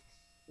ghosts,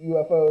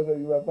 UFOs are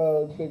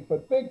UFOs,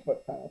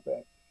 Bigfoot kind of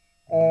thing.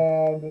 Hmm.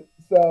 And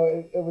so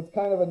it was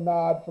kind of a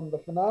nod from the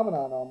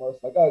phenomenon,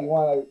 almost like, oh, you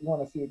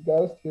want to see a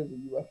ghost? Here's a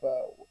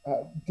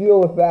UFO. Deal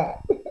with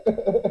that.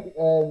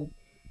 And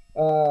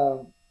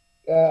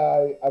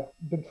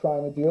I've been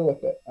trying to deal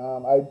with it.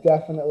 I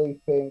definitely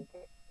think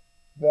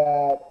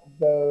that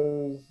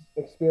those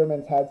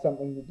experiments had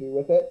something to do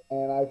with it,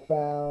 and I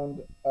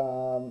found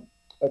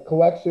a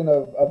collection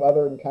of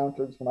other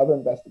encounters from other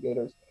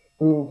investigators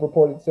who've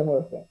reported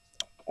similar things.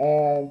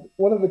 And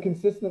one of the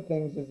consistent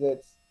things is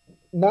it's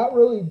not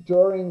really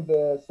during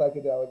the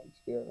psychedelic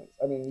experience.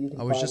 I mean, you can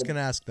I was find just going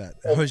to ask that.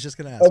 I was just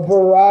going to a ask.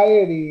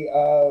 variety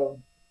of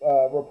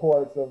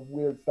reports of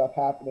weird stuff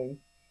happening.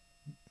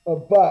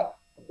 But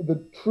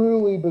the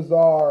truly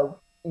bizarre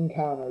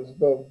encounters,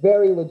 the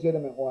very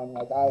legitimate one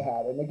like I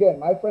had, and again,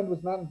 my friend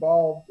was not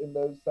involved in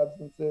those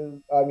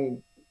substances. I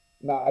mean,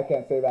 not, I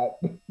can't say that,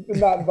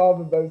 not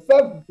involved in those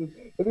substances,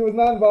 but he was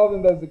not involved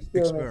in those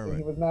experiments, and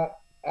he was not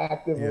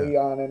actively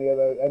on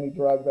any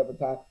drugs at the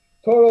time.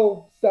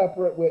 Total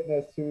separate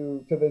witness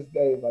who to this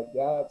day is like,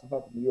 yeah, that's a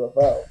fucking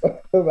UFO.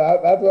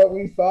 That's what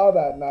we saw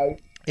that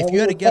night. If and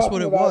you had to guess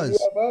what it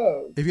was,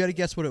 UFOs. if you had to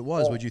guess what it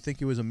was, would you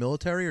think it was a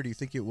military, or do you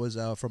think it was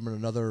from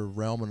another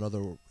realm,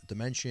 another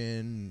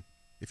dimension?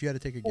 If you had to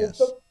take a guess.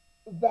 So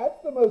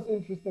that's the most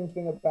interesting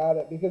thing about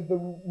it, because the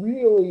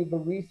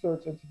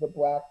research into the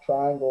black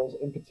triangles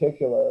in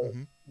particular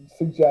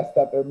suggests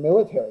that they're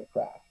military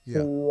craft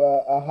to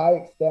a high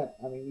extent.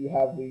 I mean, you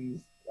have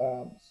these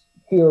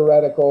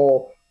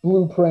theoretical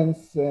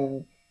blueprints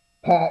and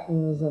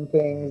patterns and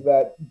things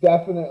that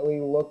definitely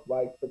look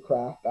like the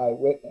craft I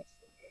witnessed.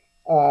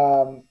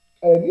 And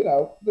you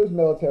know, there's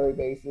military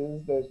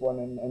bases. There's one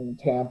in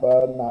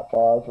Tampa, not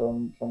far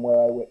from where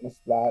I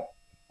witnessed that.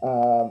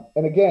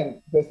 And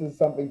again, this is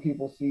something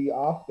people see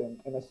often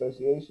in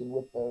association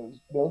with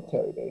those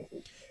military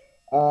bases.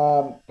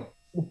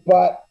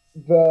 But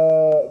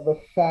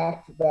the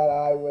fact that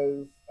I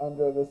was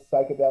under this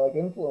psychedelic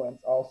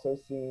influence also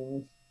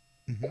seems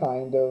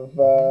kind of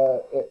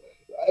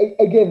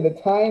again, the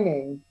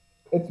timing.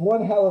 It's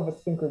one hell of a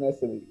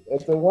synchronicity.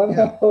 It's a one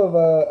hell of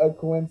a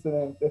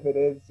coincidence if it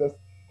is just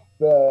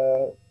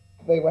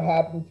they were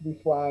happening to be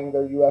flying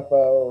their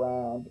UFO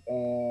around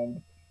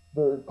and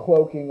their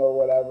cloaking or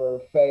whatever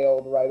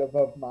failed right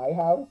above my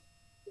house.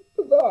 It's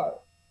bizarre.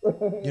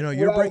 You know,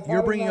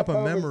 you're bringing up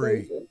a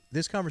memory.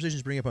 This conversation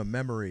is bringing up a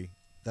memory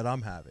that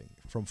I'm having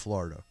from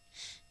Florida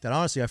that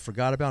honestly I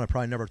forgot about and I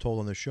probably never told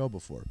on this show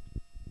before.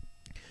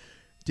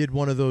 Did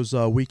one of those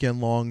weekend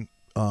long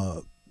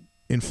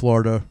in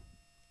Florida,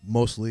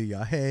 mostly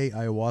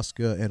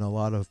ayahuasca and a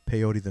lot of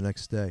peyote the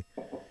next day.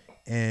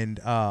 And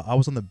I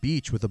was on the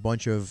beach with a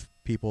bunch of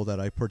people that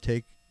I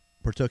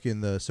partook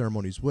in the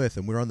ceremonies with,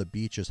 and we were on the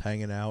beach just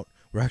hanging out.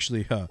 We're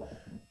actually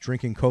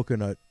drinking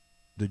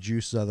the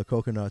juice out of the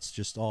coconuts,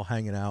 just all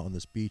hanging out on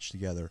this beach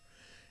together.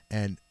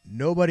 And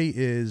nobody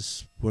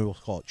is, what we'll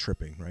call it,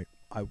 tripping, right?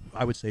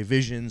 I would say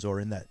visions or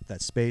in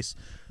that space.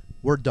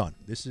 We're done.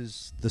 This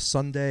is the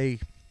Sunday.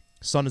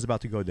 Sun is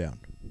about to go down.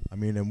 I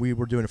mean, and we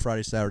were doing it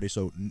Friday, Saturday,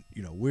 so,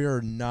 you know,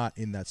 we're not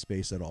in that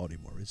space at all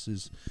anymore. This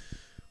is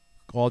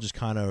all just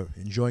kind of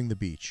enjoying the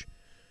beach.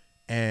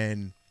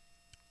 And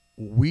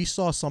we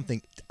saw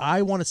something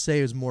I want to say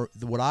is more,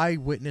 what I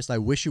witnessed, I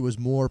wish it was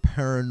more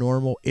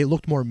paranormal. It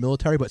looked more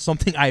military, but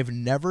something I've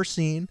never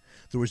seen.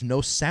 There was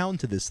no sound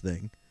to this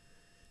thing.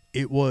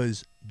 It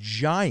was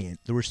giant.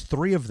 There was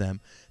 3 of them.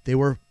 They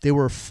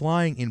were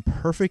flying in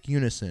perfect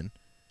unison.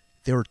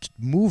 They were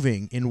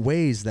moving in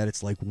ways that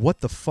it's like, what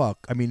the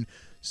fuck? I mean,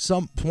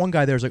 one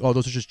guy there's like, oh,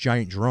 those are just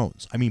giant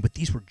drones. I mean, but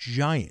these were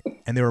giant,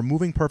 and they were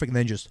moving perfect,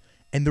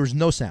 and there was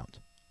no sound.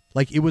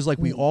 Like, it was like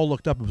we all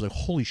looked up. It was like,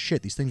 holy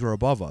shit, these things were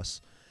above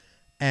us.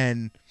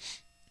 And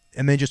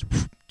they just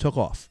took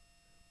off.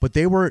 But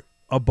they were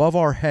above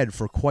our head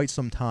for quite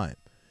some time.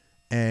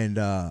 And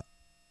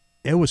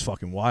it was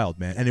fucking wild,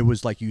 man. And it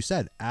was, like you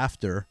said,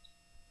 after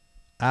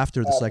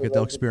the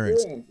psychedelic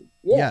experience.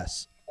 Yeah.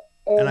 Yes.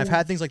 And I've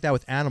had things like that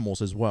with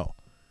animals as well.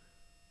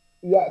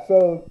 Yeah,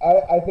 so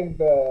I think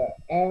the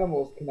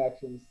animals'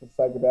 connections to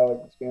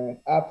psychedelic experience,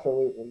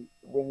 absolutely.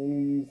 When you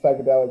use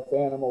psychedelics,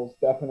 animals,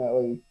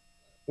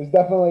 there's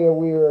definitely a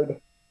weird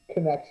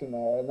connection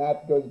there. And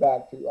that goes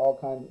back to all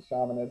kinds of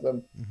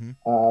shamanism,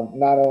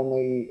 not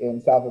only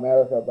in South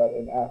America, but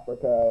in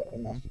Africa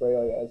and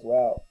Australia as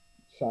well.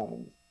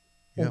 Shamans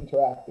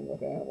interacting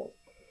with animals.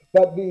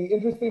 But the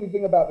interesting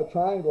thing about the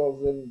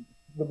triangles, and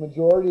the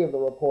majority of the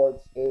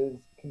reports is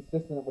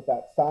consistent with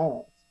that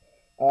silence.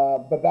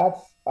 But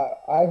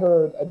I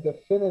heard a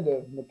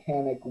definitive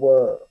mechanic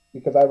whir,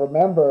 because I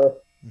remember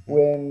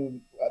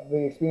when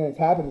the experience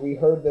happened, we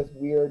heard this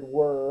weird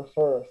whir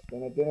first,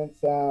 and it didn't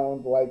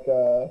sound like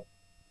a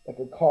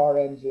car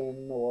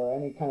engine or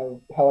any kind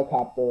of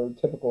helicopter or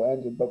typical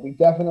engine, but we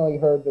definitely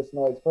heard this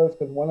noise first,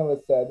 because one of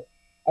us said,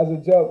 as a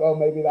joke, oh,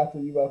 maybe that's a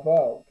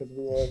UFO, because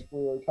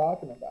we were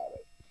talking about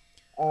it.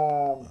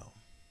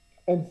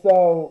 And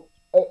so,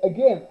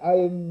 again,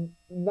 I'm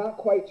not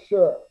quite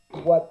sure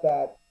what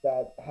that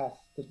has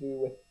to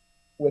do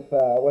with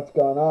what's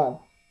going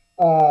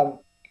on.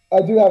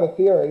 I do have a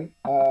theory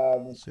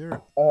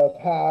of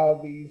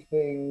how these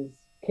things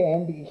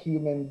can be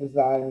human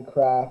design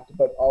craft,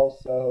 but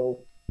also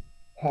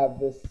have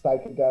this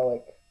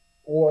psychedelic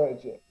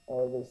origin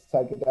or this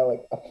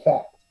psychedelic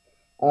effect.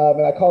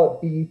 And I call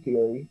it B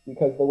theory,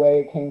 because the way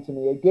it came to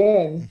me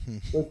again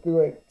was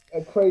through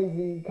a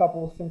crazy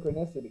couple of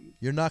synchronicities.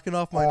 You're knocking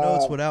off my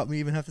notes without me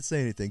even have to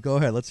say anything. Go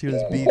ahead. Let's hear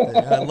this beat thing.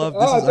 I love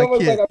this. Oh, Is it's I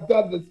almost can't like I've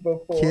done this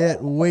before.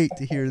 can't wait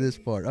to hear this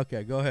part.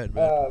 Okay, go ahead,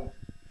 man.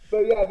 So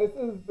yeah, this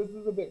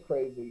is a bit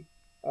crazy,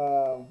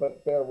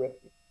 but bear with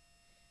me.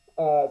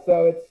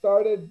 So it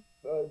started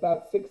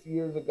about 6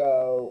 years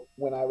ago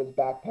when I was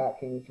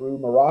backpacking through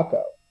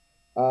Morocco.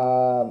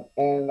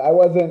 And I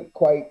wasn't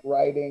quite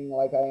writing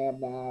like I am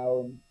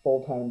now and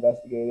full-time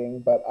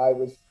investigating, but I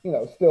was,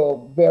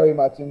 still very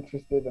much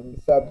interested in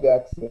the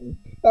subjects. And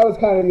that was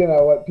kind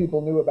of, what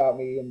people knew about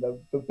me in the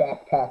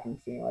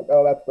backpacking scene. Like,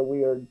 oh, that's the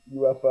weird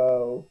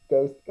UFO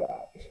ghost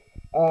guy.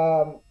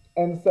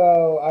 And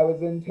so I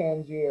was in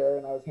Tangier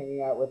and I was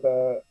hanging out with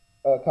a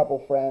couple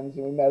friends,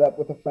 and we met up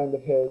with a friend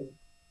of his,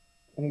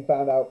 and he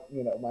found out,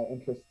 my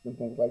interests and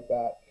things like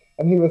that.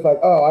 And he was like,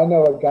 oh, I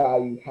know a guy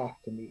you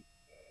have to meet.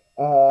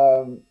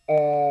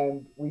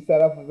 And we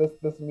set up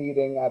this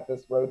meeting at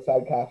this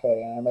roadside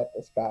cafe, and I met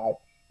this guy,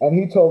 and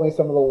he told me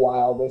some of the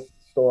wildest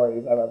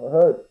stories I've ever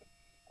heard.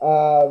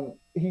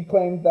 He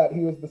claimed that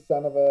he was the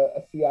son of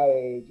a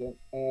CIA agent,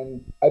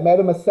 and I met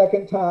him a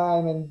second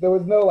time, and there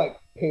was no like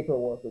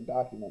paperwork or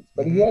documents,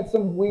 but he had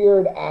some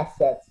weird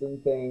assets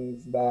and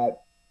things that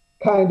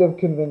kind of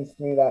convinced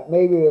me that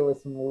maybe there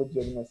was some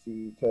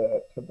legitimacy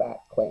to that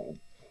claim.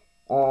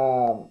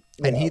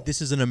 And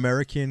this is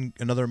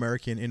another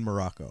American in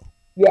Morocco.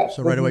 Yes.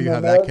 So right away you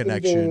have that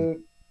connection.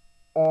 Dude.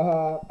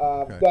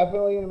 Okay.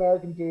 Definitely an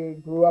American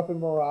dude. Grew up in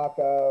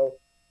Morocco.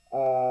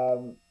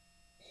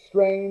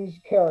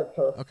 Strange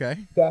character.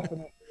 Okay.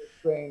 Definitely a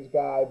strange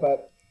guy,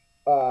 but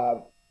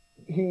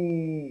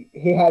he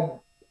had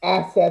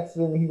assets,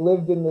 and he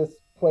lived in this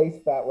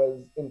place that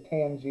was in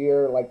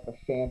Tangier, like the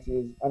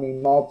fanciest,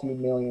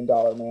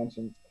 multi-million-dollar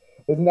mansions.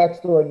 His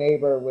next door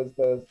neighbor was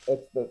the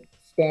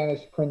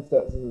Spanish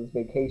princess's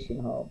vacation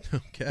home.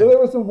 Okay. So there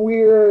were some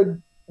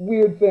weird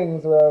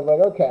things where I was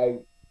like, okay,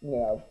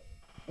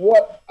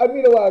 what? I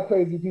meet a lot of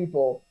crazy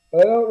people,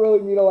 but I don't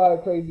really meet a lot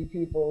of crazy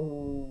people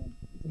who,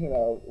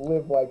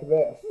 live like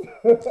this.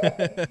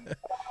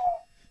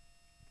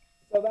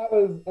 So that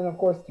was, and of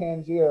course,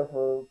 Tangier,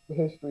 for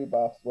history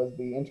buffs, was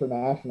the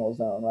international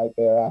zone right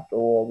there after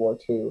World War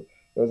II.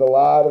 There was a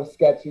lot of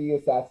sketchy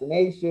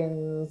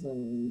assassinations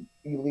and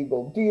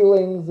illegal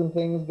dealings and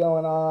things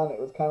going on. It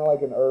was kind of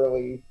like an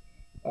early,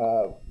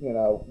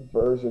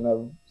 version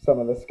of some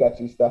of the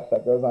sketchy stuff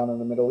that goes on in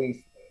the Middle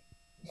East.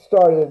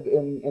 Started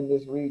in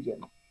this region.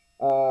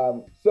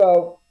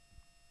 So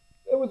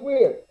it was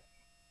weird.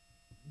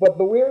 But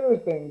the weirder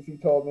things he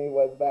told me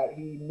was that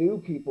he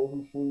knew people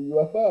who flew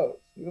UFOs.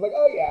 He was like,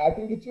 oh yeah, I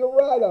can get you a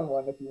ride on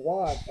one if you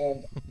want.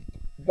 And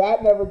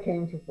that never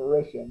came to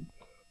fruition.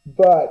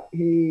 But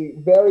he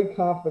very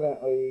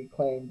confidently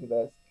claimed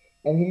this.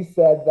 And he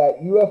said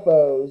that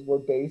UFOs were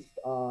based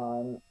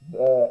on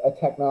a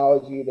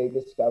technology they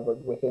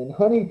discovered within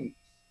honeybees.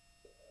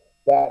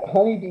 That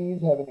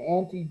honeybees have an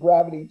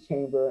anti-gravity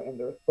chamber in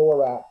their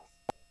thorax,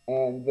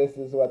 and this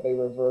is what they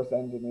reverse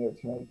engineered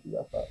to make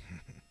UFOs.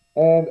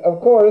 And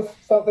of course,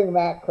 something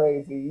that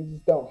crazy, you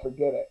just don't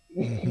forget it.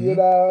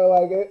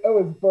 It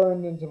was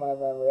burned into my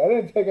memory. I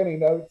didn't take any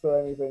notes or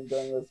anything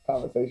during this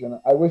conversation.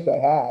 I wish I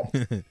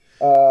had,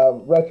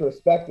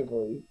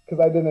 retrospectively, because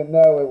I didn't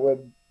know it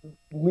would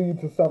lead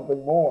to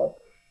something more.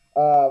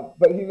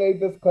 But he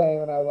made this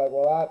claim, and I was like,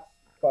 well, that's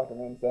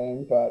fucking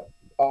insane, but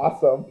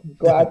awesome.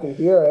 Glad to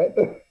hear it.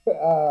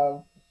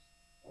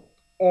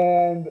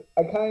 And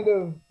I kind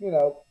of,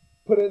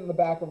 put it in the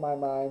back of my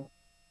mind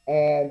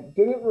and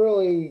didn't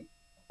really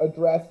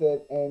address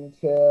it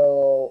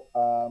until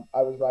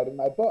I was writing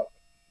my book.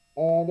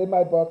 And in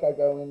my book, I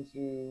go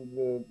into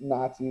the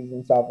Nazis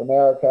in South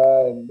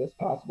America and this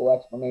possible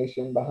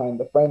explanation behind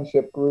the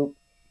friendship group.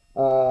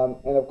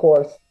 And of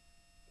course,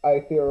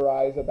 I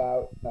theorize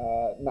about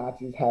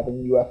Nazis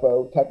having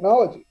UFO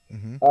technology.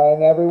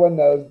 And everyone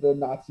knows the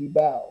Nazi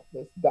bell,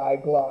 this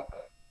Die Glock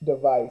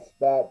device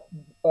that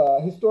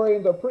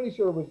historians are pretty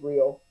sure was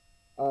real.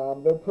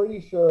 They're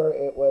pretty sure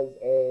it was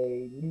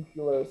a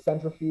nuclear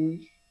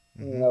centrifuge,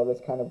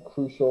 this kind of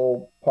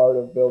crucial part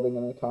of building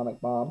an atomic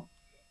bomb.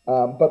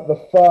 But the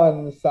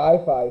fun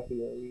sci-fi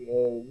theory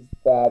is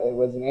that it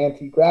was an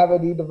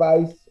anti-gravity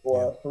device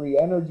or a free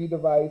energy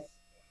device.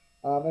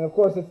 And of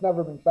course, it's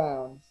never been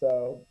found,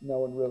 so no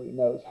one really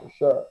knows for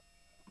sure.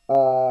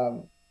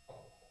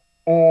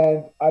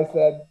 And I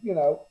said,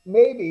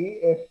 maybe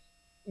if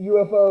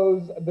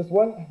UFOs,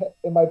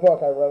 in my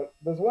book I wrote,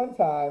 this one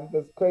time,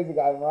 this crazy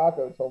guy in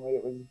Morocco told me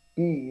it was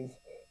bees.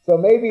 So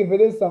maybe if it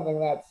is something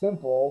that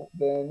simple,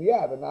 then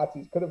yeah, the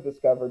Nazis could have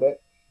discovered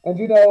it. And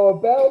a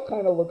bell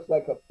kind of looks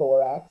like a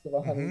thorax of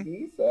a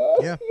honeybee. So,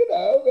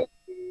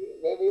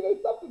 maybe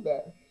there's something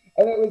there.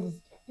 And it was,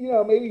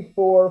 maybe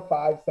 4 or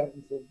 5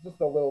 sentences,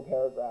 just a little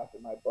paragraph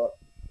in my book.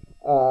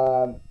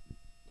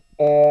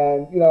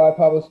 And, I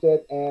published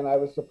it, and I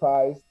was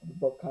surprised. The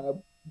book kind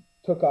of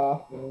took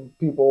off, and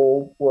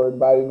people were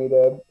inviting me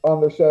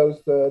on their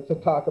shows to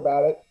talk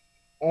about it.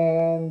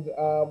 And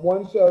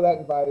one show that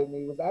invited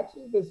me was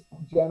actually this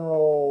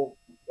general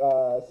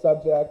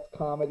subject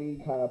comedy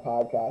kind of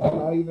podcast,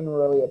 not even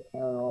really a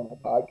paranormal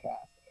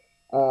podcast.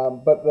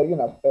 But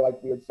they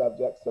like weird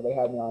subjects, so they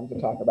had me on to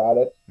talk about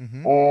it.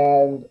 Mm-hmm.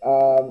 And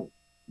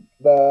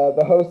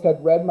the host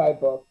had read my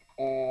book,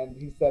 and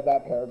he said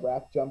that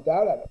paragraph jumped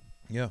out at him.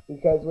 Yeah.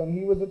 Because when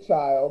he was a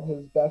child,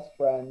 his best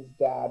friend's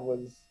dad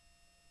was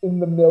in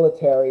the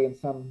military in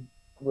some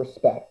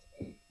respect,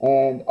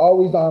 and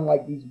always on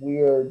like these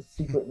weird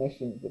secret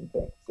missions and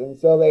things. And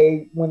so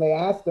when they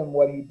asked him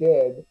what he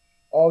did,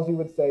 all he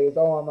would say is,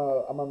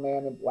 "Oh, I'm a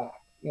man in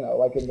black,"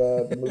 like in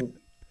the movie.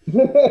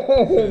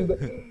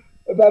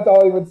 And that's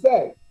all he would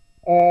say.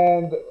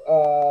 And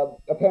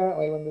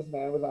apparently, when this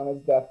man was on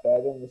his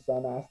deathbed and the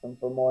son asked him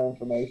for more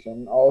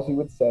information, all he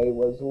would say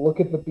was, "Look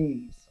at the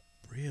bees."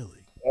 Really?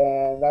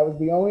 And that was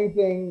the only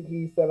thing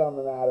he said on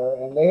the matter.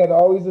 And they had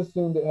always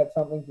assumed it had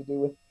something to do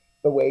with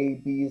the way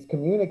bees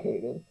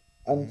communicated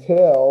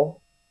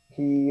until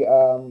he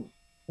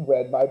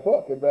read my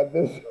book and read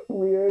this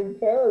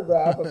weird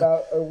paragraph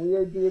about a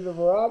weird dude in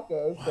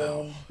Morocco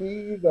saying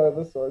bees are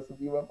the source of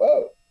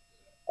UFOs.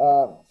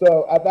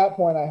 So at that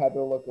point, I had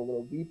to look a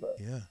little deeper.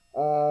 Yeah.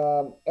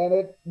 And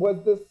it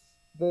was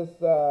this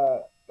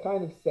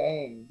kind of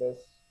saying, this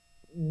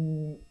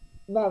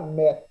not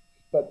myth,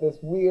 but this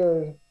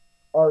weird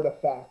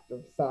artifact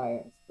of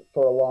science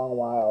for a long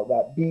while,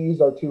 that bees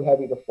are too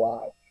heavy to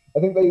fly. I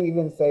think they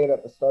even say it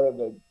at the start of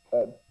the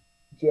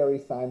Jerry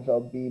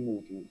Seinfeld bee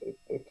movie.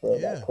 They throw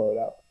that quote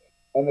up.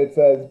 And it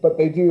says, but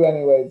they do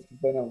anyways because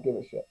they don't give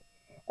a shit.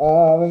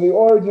 And the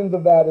origins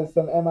of that is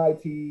some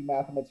MIT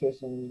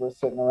mathematicians were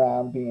sitting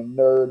around being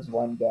nerds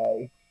one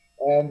day,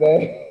 and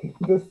they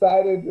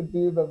decided to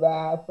do the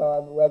math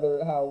on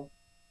how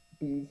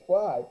bees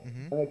fly,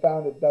 and they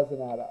found it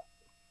doesn't add up.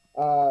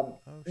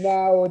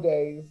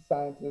 Nowadays,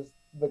 scientists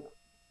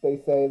they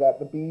say that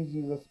the bees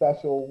use a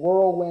special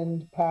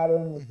whirlwind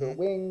pattern with their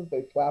wings.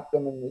 They flap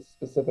them in this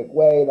specific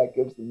way that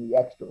gives them the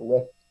extra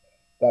lift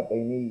that they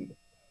need.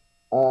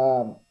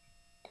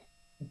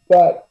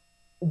 But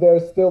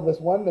there's still this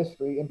one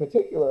mystery in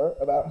particular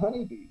about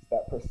honeybees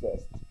that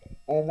persists.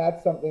 And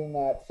that's something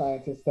that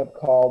scientists have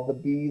called the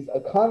bee's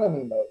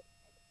economy mode.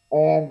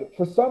 And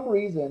for some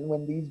reason,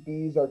 when these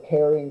bees are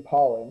carrying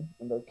pollen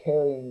and they're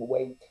carrying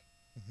weight,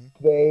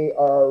 they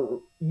are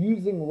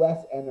using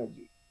less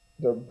energy.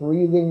 Their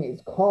breathing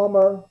is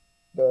calmer.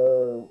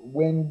 Their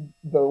wing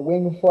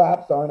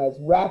flaps aren't as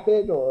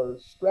rapid or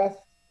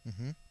stressed.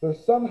 They're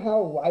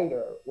somehow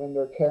lighter when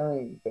they're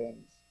carrying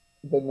things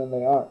than when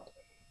they aren't.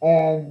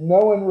 And no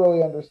one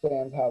really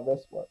understands how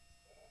this works.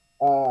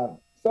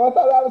 So I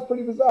thought that was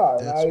pretty bizarre.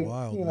 That's and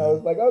wild, I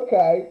was like,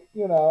 okay,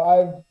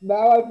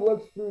 I've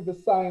looked through the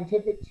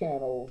scientific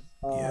channels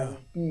on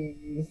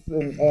bees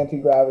and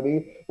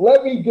anti-gravity.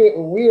 Let me get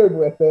weird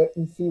with it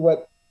and see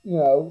what,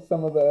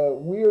 some of the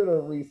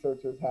weirder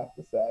researchers have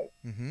to say.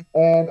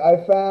 And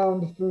I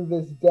found through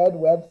this dead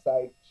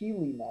website,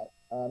 KeelyNet,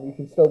 you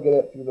can still get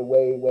it through the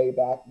way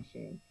back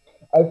machine.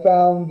 I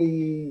found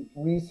the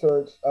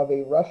research of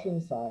a Russian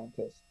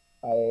scientist,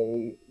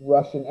 a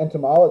Russian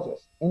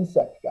entomologist,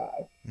 insect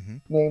guy,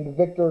 named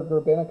Viktor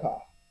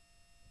Gerbinikov.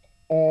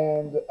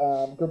 And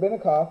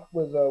Gerbinikov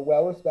was a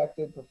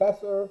well-respected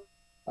professor.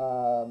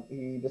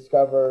 He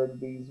discovered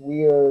these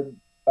weird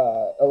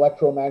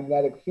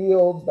electromagnetic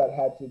fields that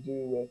had to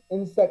do with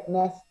insect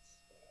nests,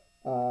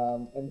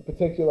 in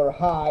particular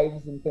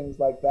hives and things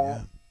like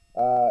that.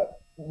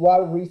 A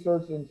lot of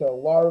research into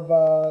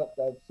larvae,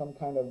 that's some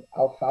kind of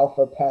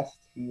alfalfa pest.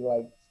 He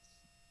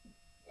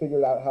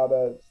figured out how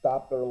to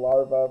stop their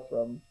larvae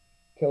from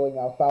killing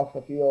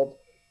alfalfa fields.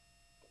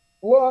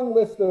 Long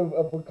list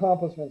of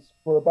accomplishments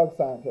for a bug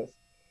scientist.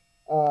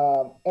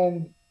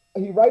 And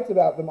he writes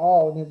about them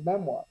all in his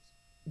memoirs.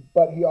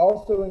 But he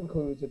also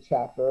includes a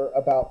chapter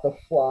about the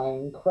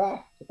flying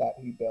craft that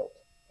he built.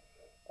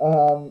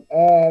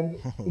 And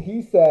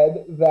he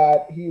said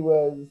that he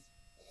was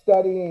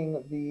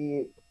studying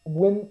the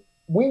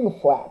wing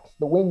flaps,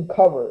 the wing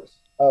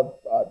covers of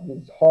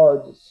these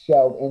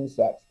hard-shelled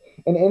insects.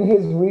 And in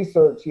his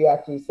research, he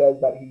actually says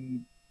that he's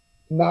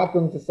not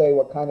going to say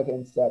what kind of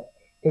insect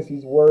because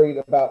he's worried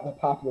about the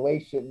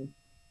population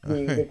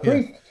being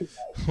decreased too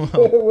much.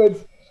 Which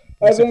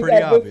I think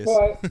at this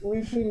point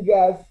we can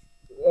guess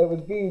it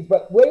was bees.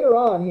 But later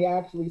on, he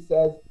actually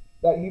says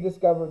that he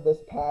discovered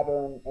this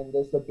pattern and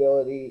this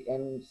ability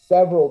in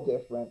several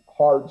different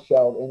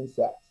hard-shelled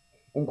insects,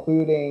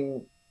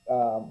 including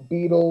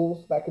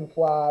beetles that can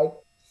fly,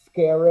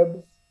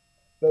 scarabs,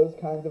 those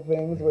kinds of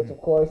things, which of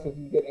course, if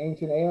you get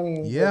ancient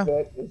aliens with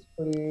it, is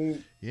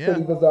pretty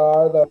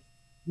bizarre. The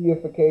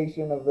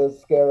deification of the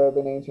scarab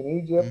in ancient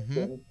Egypt.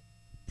 And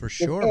for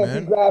sure,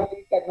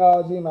 anti-gravity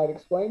technology might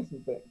explain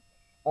some things.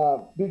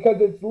 Because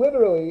it's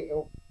literally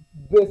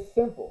this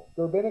simple.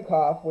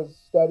 Gerbinikov was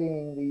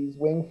studying these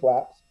wing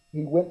flaps.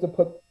 He went to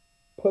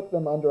put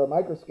them under a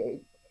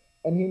microscope,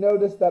 and he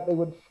noticed that they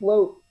would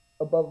float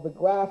above the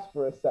glass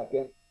for a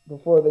second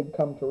before they'd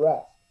come to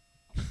rest.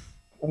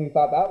 And he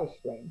thought that was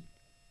strange.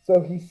 So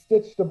he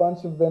stitched a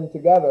bunch of them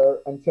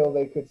together until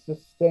they could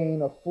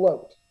sustain a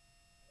float.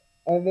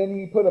 And then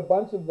he put a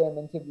bunch of them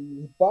into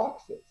these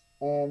boxes,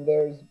 and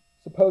there's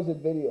supposed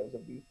videos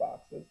of these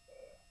boxes.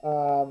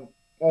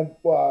 And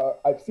well,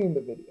 I've seen the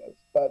videos,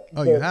 but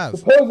Oh, you have?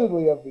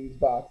 supposedly of these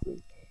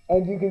boxes.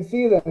 And you can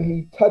see them.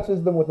 He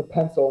touches them with a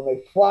pencil, and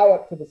they fly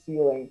up to the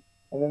ceiling,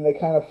 and then they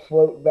kind of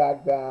float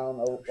back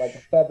down like a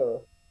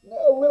feather,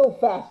 a little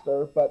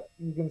faster, but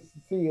you can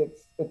see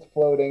it's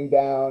floating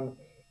down,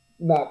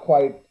 not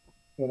quite,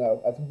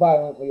 as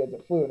violently as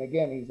it flew. And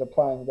again, he's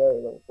applying very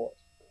little force.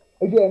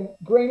 Again,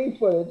 grainy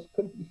footage,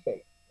 could be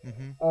fake,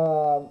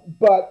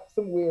 but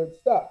some weird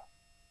stuff.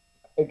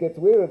 It gets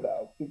weirder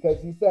though,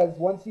 because he says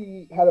once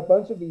he had a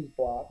bunch of these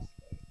blocks,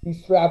 he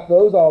strapped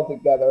those all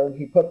together and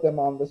he put them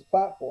on this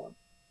platform.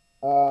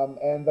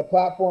 And the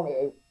platform,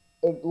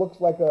 it looks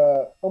like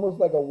almost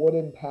like a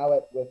wooden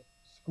pallet with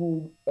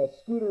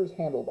scooter's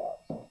handlebars.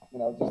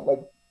 Just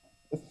like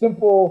a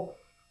simple,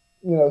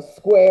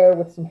 square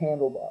with some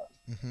handlebars.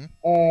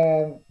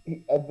 And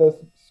the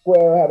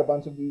square had a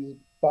bunch of these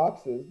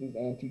boxes, these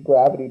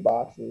anti-gravity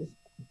boxes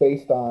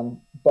based on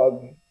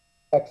bug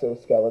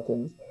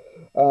exoskeletons,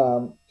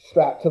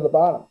 strapped to the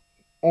bottom.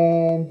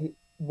 And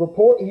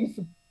he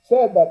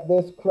said that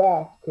this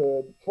craft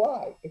could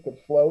fly, it could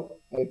float,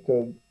 it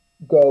could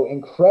go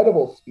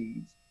incredible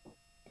speeds.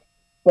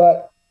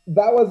 But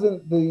that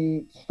wasn't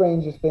the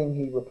strangest thing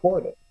he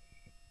reported.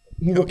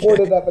 He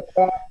reported that the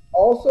craft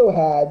also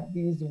had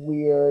these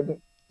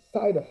weird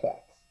side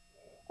effects.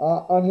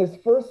 On his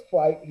first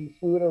flight, he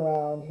flew it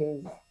around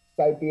his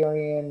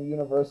Siberian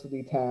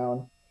university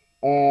town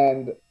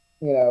and,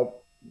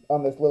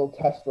 on this little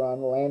test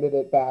run, landed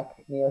it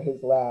back near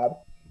his lab.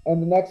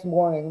 And the next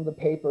morning, the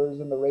papers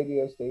and the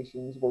radio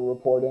stations were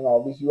reporting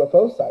all these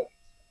UFO sightings.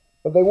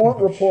 But they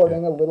weren't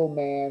reporting a little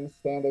man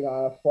standing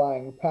on a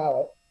flying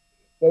pallet.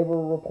 They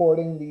were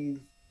reporting these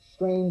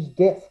strange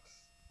discs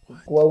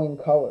with glowing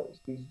colors,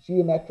 these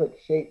geometric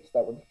shapes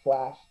that would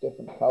flash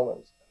different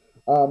colors.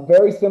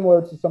 Very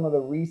similar to some of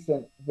the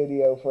recent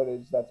video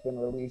footage that's been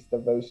released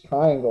of those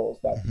triangles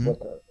that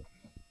flicker.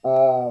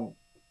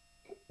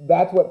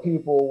 That's what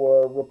people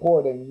were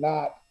reporting,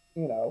 not,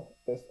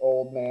 this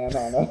old man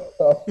on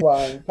a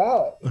flying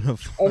pallet.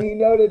 And he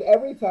noted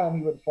every time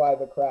he would fly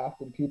the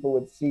craft and people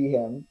would see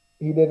him,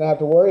 he didn't have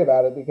to worry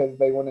about it because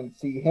they wouldn't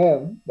see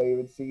him. They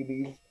would see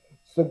these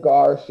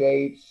cigar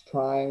shapes,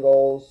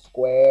 triangles,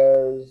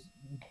 squares,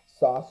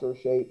 saucer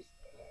shapes.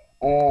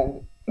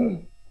 And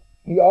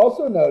he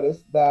also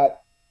noticed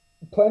that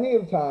plenty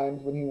of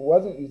times when he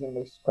wasn't using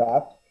this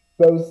craft,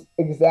 those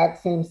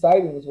exact same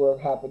sightings were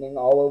happening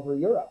all over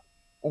Europe.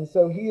 And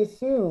so he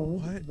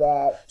assumed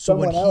that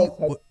someone else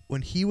had.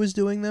 When he was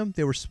doing them,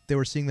 they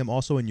were seeing them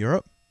also in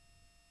Europe.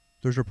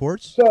 There's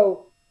reports.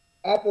 So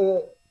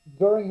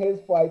during his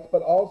flights,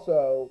 but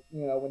also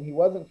when he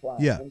wasn't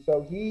flying. Yeah. And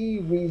so he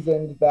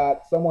reasoned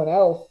that someone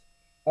else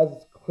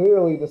has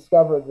clearly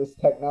discovered this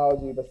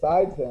technology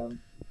besides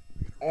him,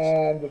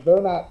 and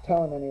they're not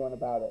telling anyone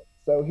about it.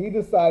 So he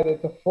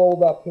decided to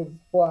fold up his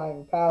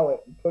flying pallet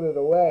and put it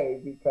away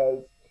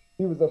because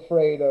he was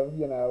afraid of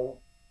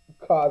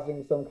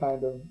causing some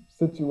kind of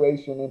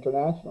situation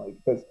internationally,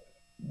 because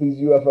these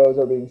UFOs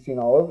are being seen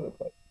all over the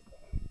place.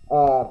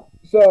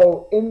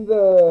 So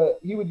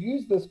he would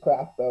use this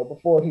craft though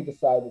before he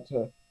decided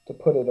to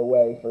put it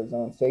away for his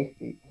own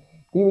safety.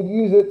 He would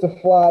use it to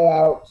fly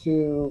out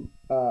to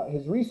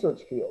his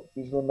research fields,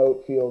 these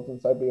remote fields in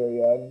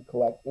Siberia, and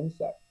collect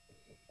insects.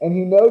 And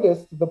he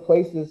noticed the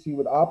places he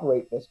would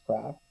operate this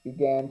craft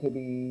began to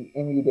be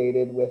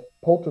inundated with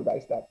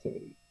poltergeist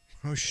activity.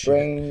 Oh, shit.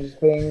 Strange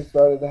things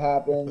started to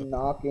happen,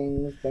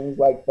 knockings, things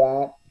like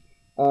that.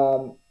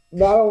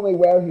 Not only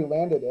where he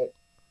landed it,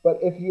 but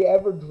if he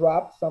ever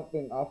dropped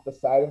something off the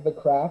side of the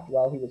craft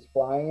while he was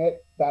flying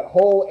it, that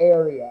whole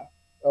area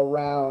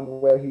around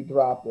where he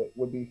dropped it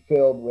would be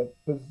filled with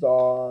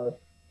bizarre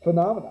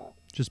phenomena.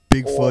 Just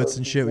Bigfoots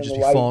and shit would just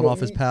be falling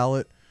off his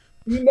pallet.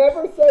 He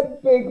never said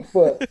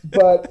Bigfoot,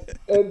 but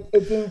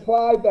it's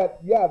implied that,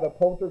 the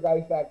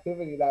poltergeist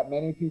activity that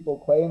many people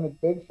claim is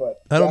Bigfoot.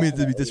 I don't mean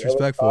to be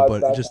disrespectful,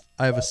 but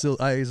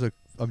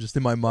I'm just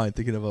in my mind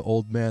thinking of an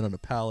old man on a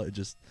pallet,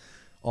 just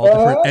all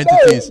different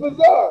entities. No, it's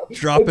bizarre.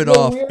 Drop it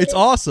off. It's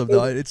awesome,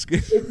 though. It's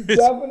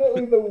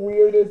definitely the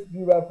weirdest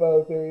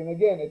UFO theory. And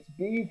again, it's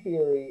B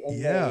theory.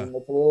 And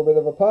it's a little bit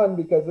of a pun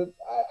because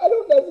I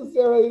don't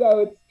necessarily know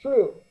it's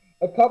true.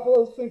 A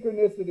couple of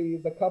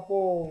synchronicities, a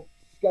couple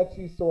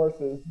sketchy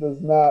sources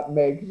does not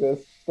make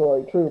this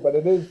story true, but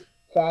it is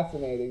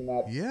fascinating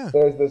that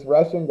there's this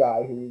Russian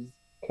guy who's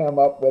come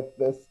up with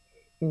this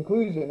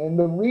conclusion. And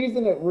the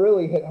reason it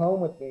really hit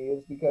home with me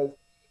is because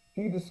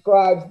he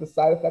describes the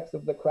side effects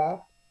of the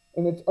craft,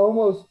 and it's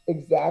almost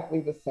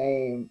exactly the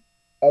same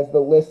as the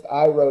list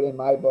I wrote in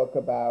my book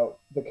about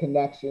the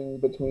connection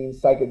between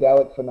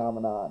psychedelic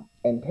phenomenon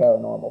and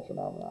paranormal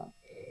phenomenon.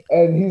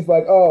 And he's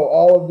like, oh,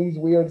 all of these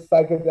weird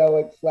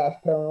psychedelic /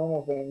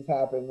 paranormal things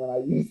happen when I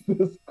use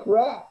this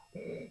crap.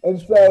 And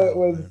so it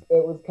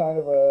was kind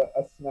of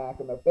a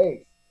smack in the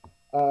face.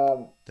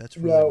 That's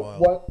really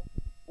wild.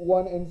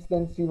 One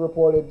instance, he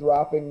reported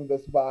dropping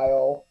this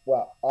vial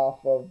off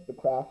of the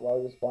craft while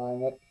he was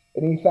flying it,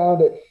 and he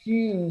found it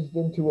fused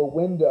into a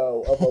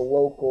window of a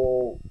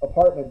local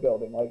apartment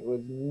building, like it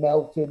was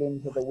melted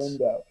into the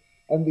window.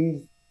 And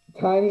these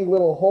tiny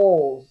little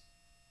holes,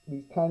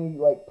 these tiny,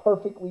 like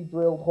perfectly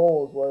drilled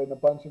holes, were in a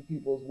bunch of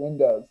people's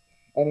windows.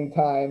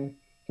 Anytime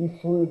he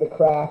flew the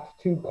craft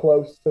too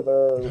close to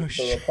their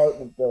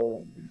apartment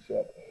building and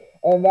shit.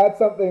 And that's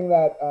something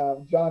that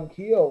John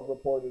Keel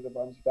reported a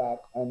bunch back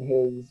on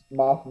his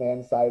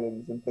Mothman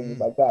sightings and things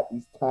like that.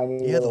 These tiny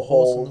Yeah, the little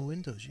holes in holes. the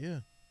windows. Yeah.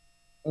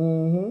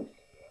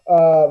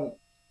 Um,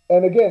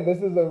 and again, this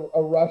is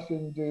a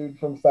Russian dude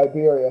from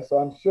Siberia, so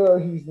I'm sure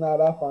he's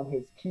not up on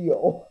his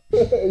keel.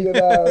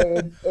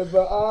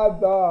 The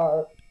odds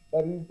are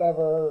that he's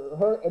never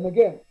heard. And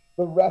again,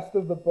 the rest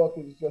of the book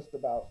is just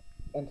about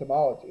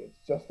entomology. It's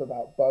just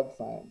about bug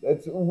science.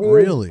 It's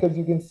weird Really? because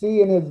you can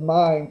see in his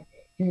mind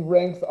he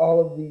ranks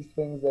all of these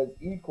things as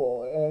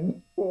equal,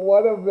 and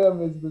one of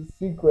them is the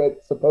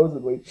secret,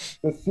 supposedly,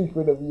 the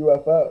secret of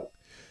UFOs.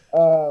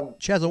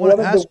 Chaz, I want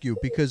to ask you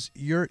because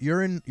you're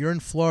in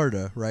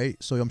Florida,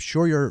 right? So I'm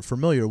sure you're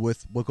familiar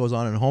with what goes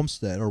on in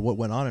Homestead, or what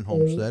went on in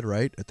Homestead,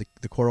 right? At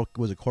the Coral,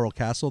 was it Coral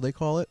Castle they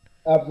call it?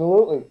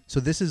 Absolutely. So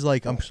this is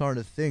like, I'm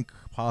starting to think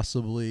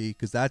possibly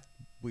because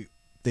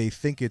they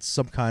think it's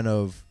some kind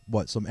of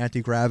some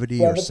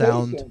anti-gravity or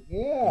sound.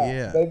 Yeah.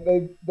 Yeah.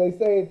 They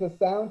say it's a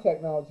sound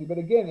technology, but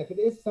again, if it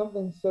is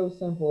something so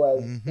simple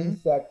as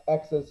insect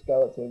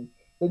exoskeleton,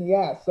 then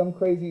yeah, some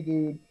crazy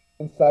dude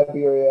in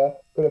Siberia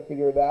could have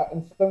figured it out,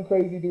 and some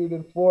crazy dude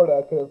in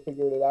Florida could have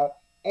figured it out,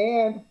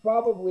 and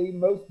probably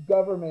most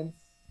governments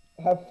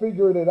have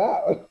figured it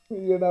out.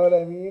 You know what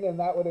I mean? And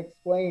that would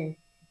explain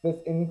this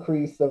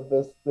increase of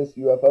this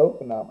UFO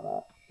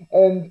phenomenon.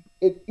 And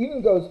it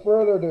even goes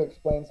further to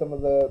explain some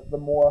of the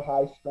more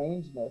high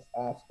strangeness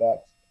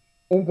aspects.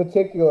 In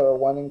particular,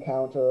 one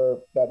encounter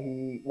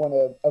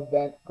one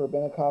event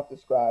Gorbanikov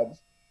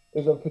describes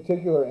is of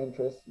particular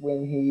interest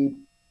when he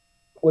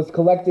was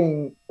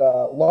collecting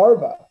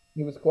larvae.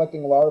 He was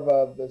collecting larvae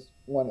of this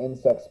one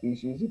insect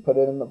species. He put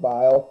it in the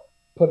vial,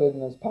 put it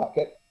in his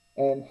pocket,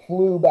 and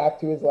flew back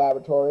to his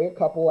laboratory a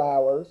couple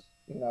hours.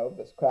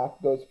 This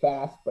craft goes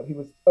fast, but he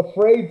was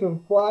afraid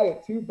to fly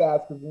it too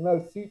fast because there's no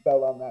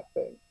seatbelt on that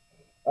thing.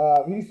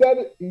 He said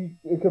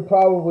it could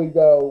probably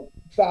go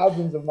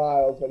thousands of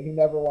miles, but he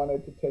never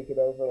wanted to take it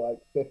over like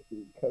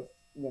 50 because,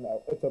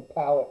 it's a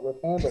pallet with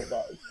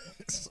handlebars.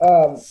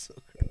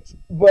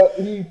 But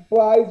he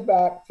flies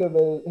back to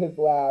his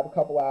lab a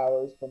couple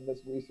hours from this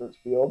research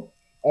field,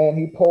 and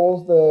he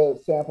pulls the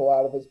sample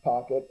out of his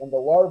pocket, and the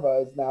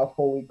larva is now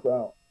fully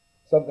grown,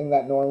 something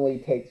that normally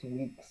takes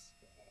weeks.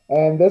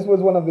 And this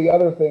was one of the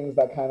other things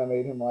that kind of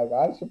made him like,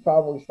 I should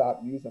probably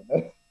stop using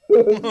this.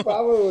 It's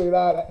probably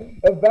not.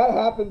 If that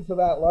happens to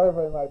that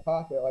larva in my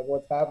pocket, like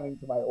what's happening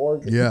to my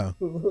organs? Yeah.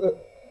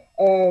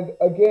 And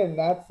again,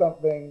 that's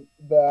something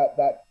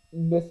that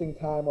missing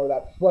time or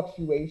that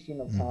fluctuation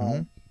of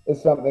time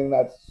is something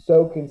that's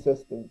so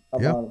consistent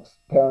amongst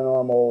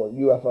paranormal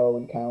UFO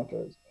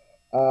encounters.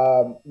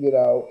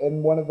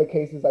 In one of the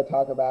cases I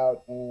talk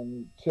about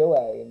in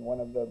Chile, in one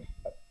of the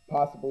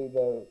possibly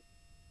the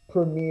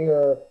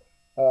premier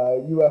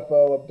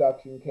UFO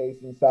abduction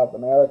case in South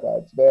America.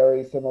 It's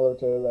very similar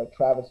to the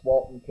Travis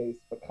Walton case,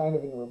 but kind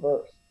of in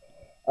reverse.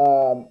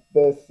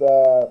 This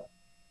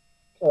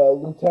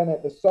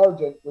lieutenant, the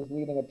sergeant, was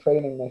leading a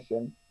training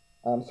mission,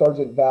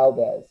 Sergeant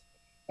Valdez,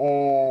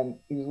 and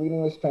he was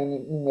leading this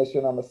training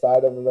mission on the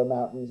side of the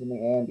mountains in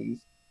the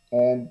Andes,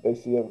 and they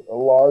see a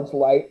large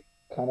light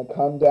kind of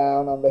come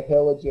down on the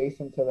hill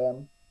adjacent to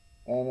them,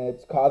 and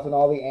it's causing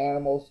all the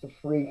animals to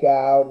freak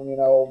out. And,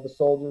 the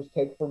soldiers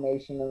take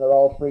formation, and they're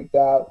all freaked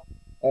out.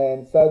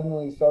 And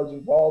suddenly,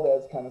 Sergeant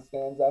Valdez kind of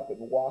stands up and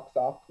walks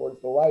off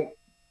towards the light,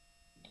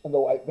 and the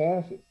light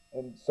vanishes,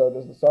 and so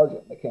does the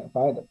sergeant. They can't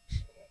find him,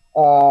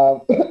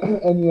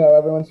 and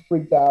everyone's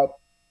freaked out.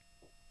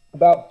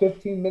 About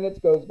 15 minutes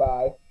goes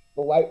by,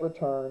 the light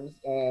returns,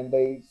 and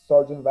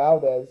Sergeant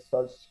Valdez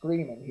starts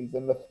screaming. He's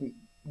in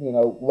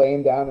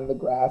laying down in the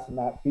grass in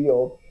that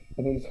field,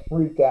 and he's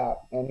freaked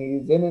out, and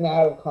he's in and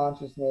out of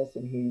consciousness,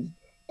 and he's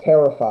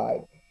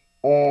terrified.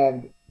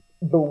 And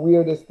the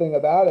weirdest thing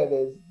about it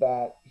is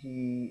that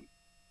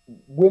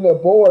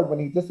when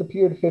he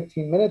disappeared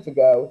 15 minutes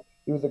ago,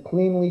 he was a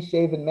cleanly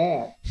shaven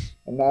man,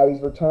 and now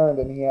he's returned,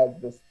 and he has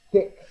this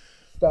thick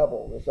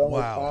stubble, this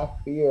almost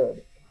half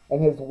beard,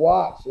 and his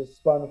watch is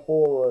spun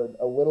forward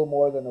a little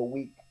more than a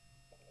week.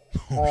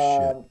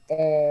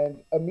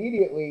 And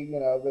immediately,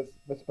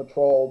 this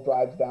patrol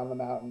drives down the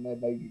mountain,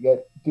 and they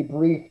get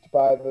debriefed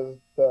by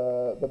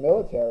the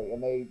military,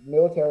 and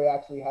military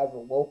actually has a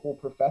local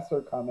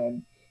professor come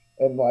in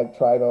and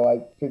try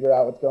to figure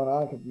out what's going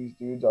on, because these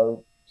dudes are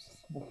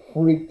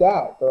freaked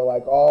out. They're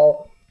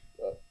all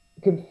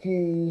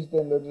confused,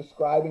 and they're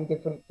describing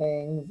different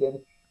things. And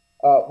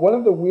one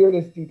of the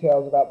weirdest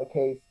details about the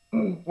case,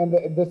 and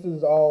this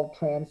is all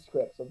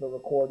transcripts of the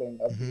recording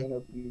of the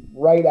interview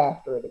right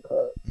after it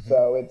occurred,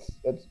 so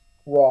it's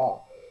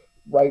raw,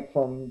 right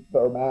from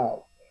their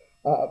mouth.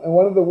 And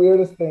one of the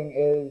weirdest thing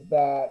is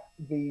that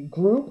the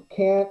group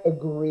can't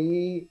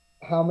agree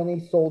how many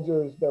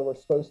soldiers there were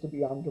supposed to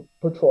be on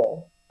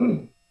patrol.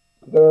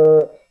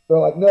 they're they're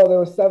like, no, there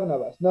were 7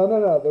 of us. No, no,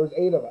 no, there was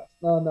 8 of us.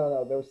 No, no,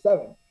 no, there were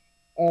 7.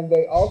 And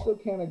they also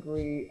can't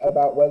agree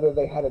about whether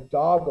they had a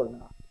dog or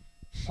not.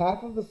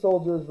 Half of the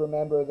soldiers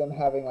remember them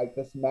having like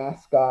this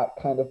mascot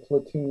kind of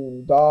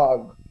platoon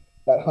dog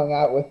that hung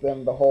out with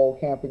them the whole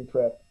camping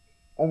trip.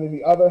 And then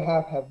the other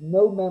half have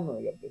no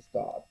memory of this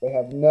dog. They're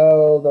like,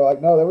 no,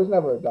 there was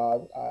never a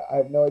dog. I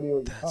have no idea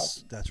what you're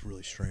talking. That's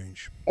really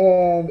strange.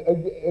 And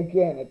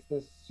again, it's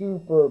this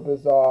super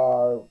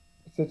bizarre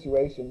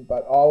situation,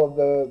 but all of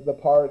the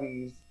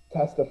parties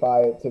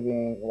testify it to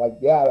being like,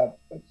 yeah,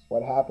 that's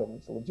what happened.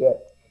 It's legit.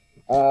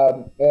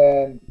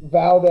 And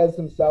Valdez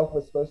himself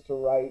was supposed to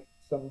write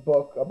some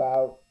book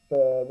about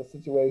the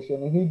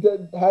situation, and he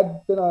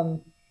had been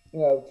on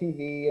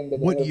TV and been.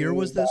 What year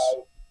was this?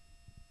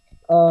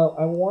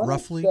 I want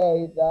Roughly? to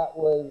say that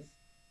was.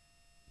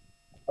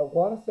 I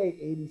want to say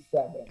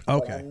 87.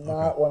 Okay, I'm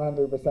not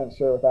 100%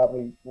 sure without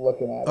me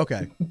looking at it.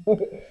 Okay.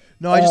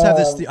 No, I just have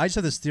this. I just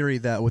have this theory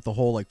that with the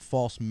whole like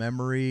false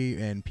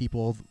memory and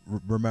people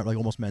remember, like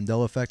almost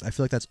Mandela effect. I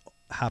feel like that's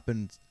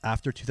happened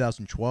after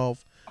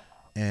 2012,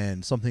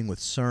 and something with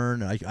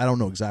CERN. I don't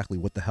know exactly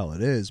what the hell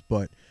it is,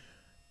 but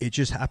it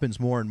just happens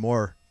more and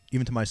more,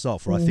 even to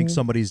myself, where I think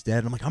somebody's dead,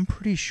 and I'm like, I'm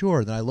pretty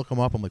sure. Then I look them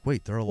up, I'm like,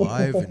 wait, they're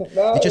alive, and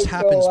No, it just it's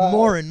happens still alive.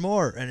 more and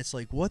more, and it's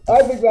like, what the?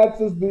 I think that's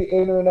just the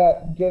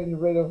internet getting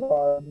rid of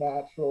our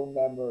natural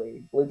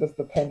memory. We're just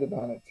dependent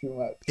on it too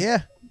much.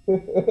 Yeah.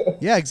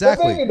 Yeah,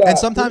 exactly. maybe not. And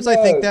sometimes Who I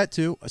think knows? that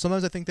too.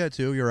 Sometimes I think that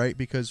too. You're right,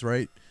 because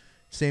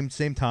same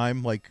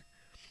time, like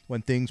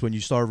when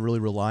you start really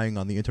relying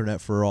on the internet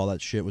for all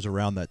that shit was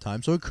around that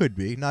time. So it could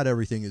be. Not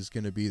everything is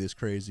going to be this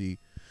crazy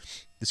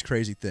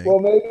thing. Well,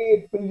 maybe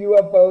it's the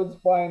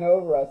UFOs flying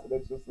over us, and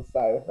it's just a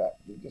side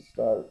effect. We just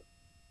start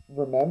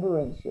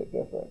remembering shit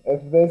different.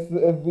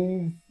 If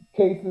these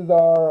cases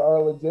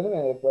are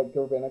legitimate, if what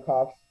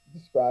Gorbachev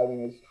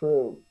describing is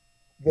true,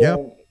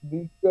 then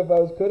these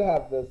UFOs could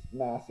have this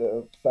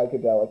massive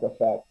psychedelic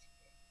effect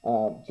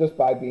just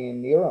by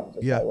being near them,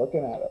 just by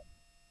looking at it.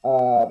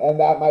 And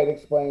that might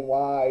explain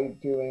why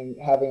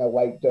having a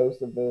light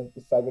dose of the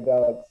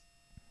psychedelics,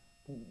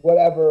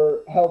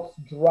 whatever helps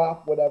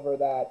drop whatever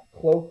that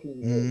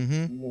cloaking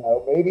is.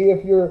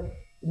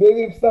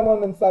 Maybe if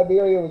someone in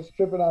Siberia was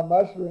tripping on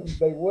mushrooms,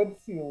 they would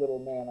see a little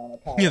man on a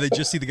pallet. Yeah, they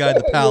just see the guy in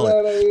the pallet.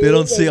 You know what I mean? They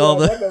don't see all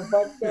like, the. What the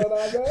fuck's going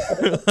on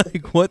there?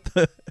 Like, what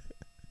the?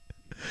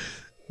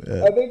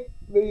 Yeah. I think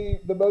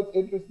the most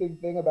interesting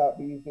thing about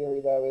B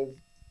theory, though,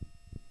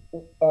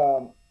 is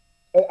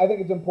I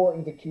think it's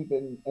important to keep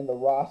in the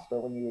roster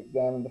when you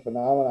examine the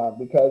phenomenon,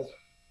 because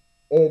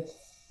it's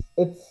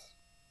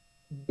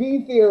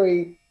B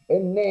theory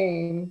in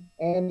name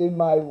and in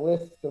my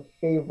list of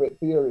favorite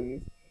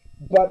theories,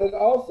 but it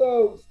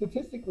also,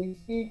 statistically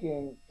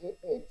speaking,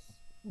 it's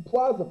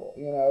plausible.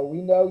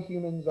 We know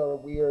humans are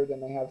weird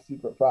and they have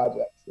secret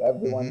projects.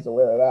 Everyone's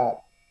aware of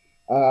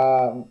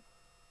that.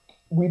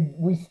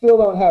 We still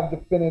don't have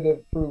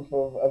definitive proof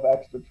of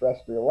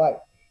extraterrestrial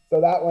life. So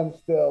that one's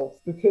still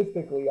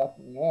statistically up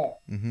in the air.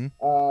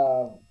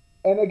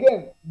 And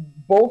again,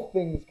 both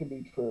things can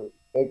be true.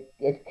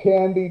 It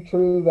can be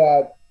true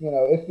that,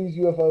 if these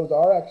UFOs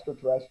are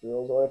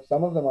extraterrestrials, or if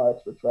some of them are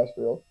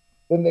extraterrestrial,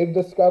 then they've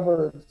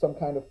discovered some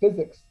kind of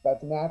physics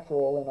that's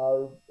natural in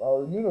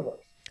our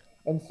universe.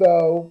 And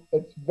so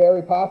it's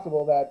very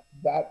possible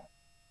that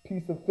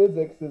piece of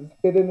physics is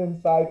hidden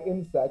inside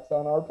insects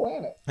on our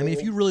planet. I mean,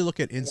 if you really look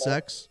at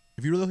insects,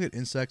 and you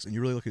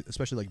really look at,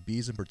 especially like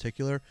bees in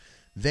particular,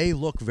 they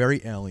look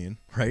very alien,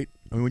 right?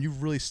 I mean, when you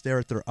really stare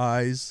at their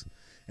eyes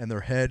and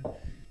their head,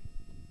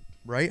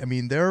 right? I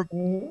mean,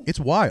 it's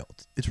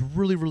wild. It's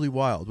really, really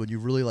wild when you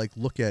really like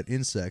look at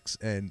insects.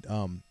 And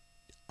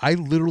I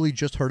literally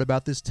just heard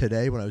about this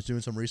today when I was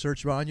doing some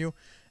research on you,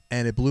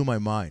 and it blew my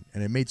mind,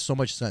 and it made so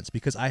much sense,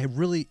 because I have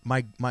really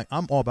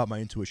I'm all about my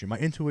intuition. My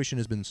intuition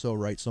has been so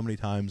right so many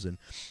times, and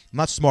I'm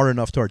not smart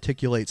enough to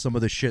articulate some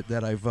of the shit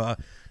that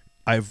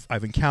I've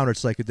encountered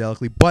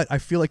psychedelically, but I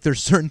feel like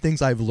there's certain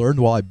things I've learned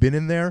while I've been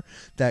in there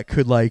that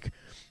could, like,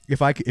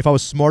 if I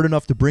was smart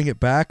enough to bring it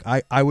back,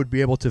 I would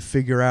be able to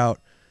figure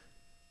out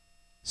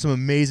some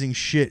amazing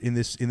shit in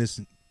this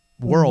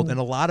world, and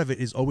a lot of it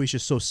is always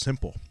just so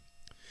simple.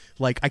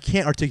 Like, I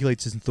can't articulate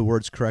the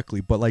words correctly,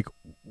 but like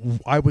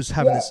I was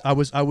having this. I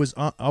think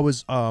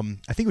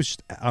it was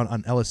just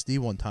on LSD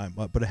one time,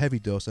 but a heavy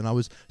dose, and I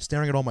was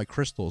staring at all my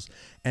crystals,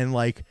 and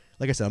like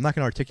I said, I'm not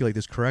going to articulate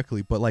this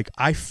correctly, but like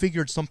I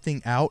figured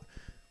something out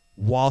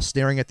while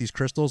staring at these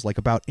crystals, like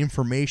about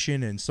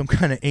information and some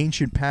kind of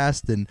ancient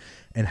past, and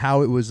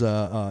how it was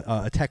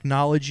a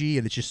technology,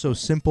 and it's just so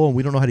simple, and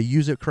we don't know how to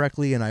use it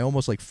correctly, and I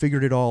almost like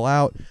figured it all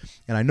out,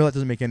 and I know that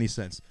doesn't make any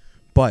sense,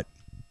 but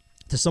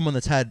to someone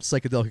that's had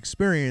psychedelic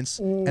experience,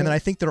 and then I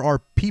think there are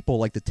people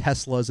like the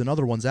Teslas and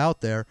other ones out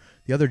there,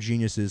 the other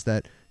geniuses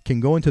that can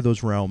go into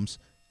those realms,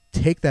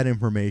 take that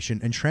information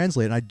and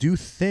translate it. And I do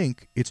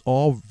think it's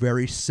all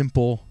very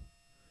simple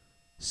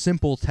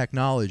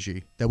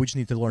technology that we just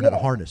need to learn how to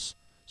harness.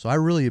 So I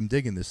really am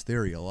digging this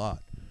theory a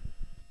lot.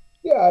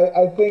 Yeah,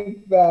 I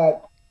think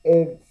that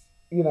it's,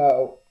 you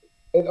know,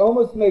 it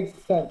almost makes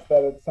sense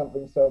that it's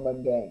something so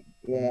mundane,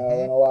 Mm-hmm.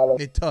 and a lot of,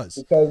 It does.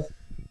 because,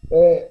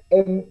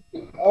 and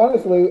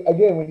honestly,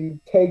 again, when you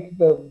take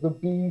the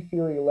B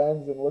theory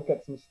lens and look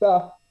at some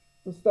stuff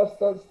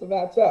starts to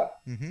match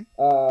up. Mm-hmm.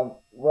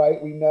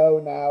 Right? We know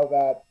now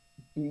that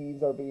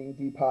bees are being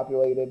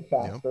depopulated Yep.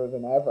 faster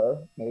than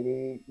ever.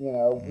 Maybe, maybe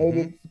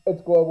Mm-hmm.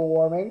 it's global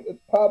warming.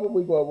 It's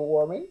probably global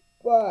warming,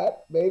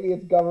 but maybe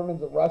it's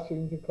governments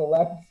rushing to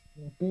collect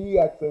bee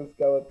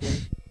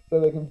exoskeletons so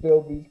they can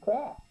build these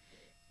crafts.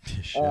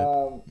 Shit.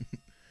 Um,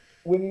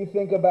 when you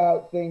think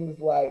about things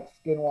like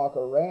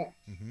Skinwalker Ranch,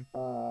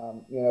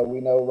 Mm-hmm. we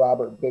know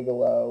Robert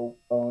Bigelow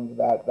owned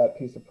that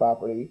piece of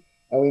property,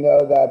 and we know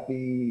that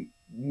the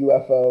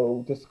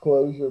UFO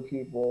disclosure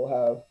people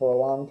have for a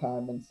long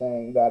time been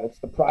saying that it's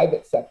the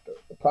private sector.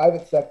 The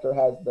private sector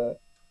has the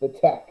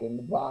tech and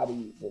the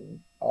bodies and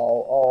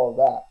all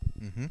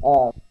of Mm-hmm.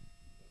 that.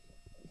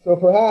 So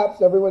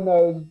perhaps everyone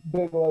knows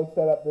Bigelow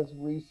set up this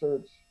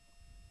research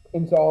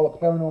into all the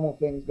paranormal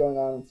things going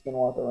on in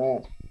Skinwalker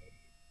Ranch.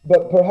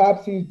 But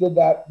perhaps he did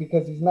that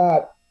because he's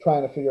not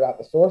trying to figure out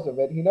the source of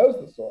it. He knows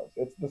the source.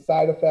 It's the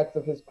side effects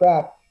of his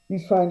craft.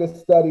 He's trying to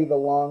study the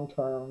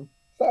long-term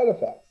side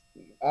effects,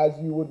 as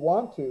you would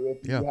want to if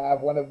Yeah. you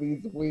have one of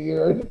these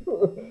weird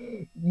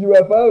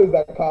UFOs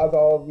that cause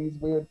all of these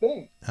weird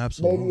things. Maybe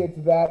Absolutely.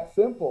 it's that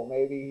simple.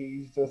 Maybe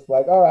he's just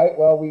like, all right,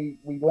 well, we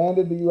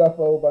landed the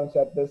UFO bunch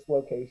at this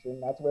location.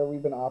 That's where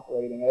we've been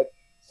operating it.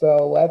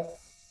 So let's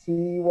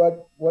see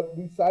what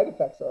these side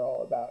effects are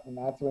all about. And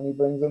that's when he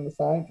brings in the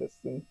scientists,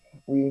 and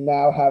we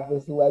now have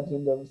this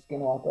legend of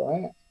Skinwalker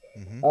Ranch.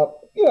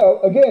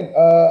 Mm-hmm. Again,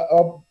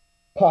 a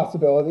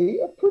possibility,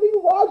 a pretty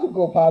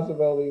logical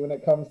possibility when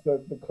it comes to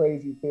the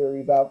crazy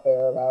theories out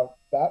there about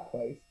that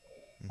place.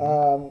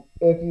 Mm-hmm.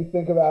 If you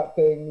think about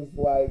things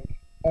like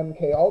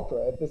MK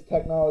Ultra, if this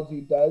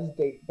technology does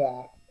date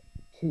back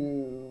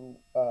to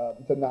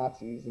the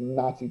Nazis and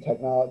Nazi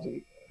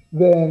technology,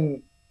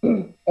 then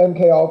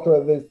MK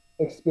Ultra, this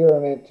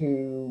experiment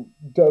to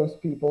dose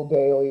people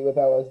daily with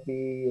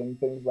LSD and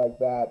things like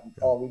that,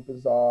 Yeah. all these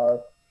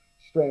bizarre,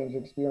 strange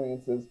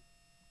experiences.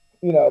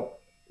 You know,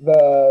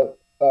 the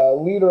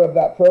leader of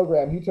that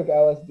program, he took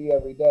LSD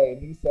every day,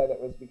 and he said it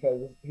was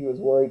because he was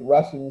worried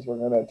Russians were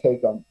going to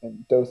take him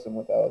and dose him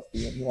with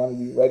LSD, and he wanted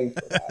to be ready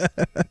for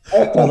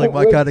Sounds like that,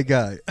 my which kind of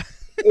guy.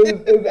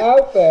 is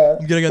out there.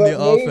 I'm getting on the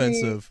But maybe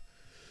offensive.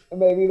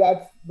 maybe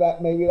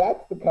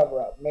that's the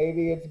cover up.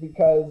 Maybe it's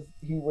because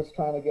he was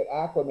trying to get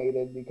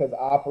acclimated, because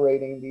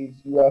operating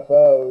these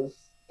UFOs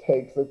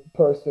takes a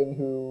person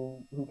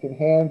who can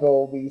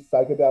handle these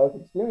psychedelic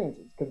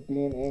experiences, because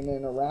being in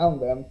and around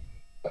them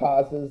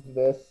causes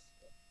this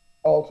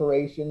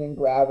alteration in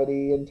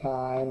gravity and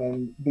time,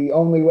 and the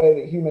only way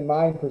that human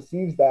mind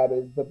perceives that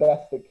is the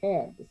best it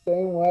can, the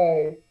same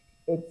way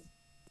it's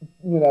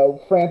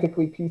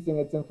frantically piecing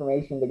its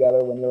information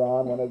together when you're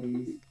on one of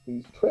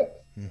these trips.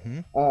 Mm-hmm.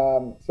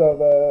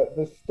 So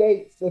the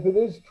states, if it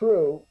is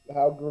true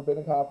how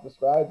Grubinnikov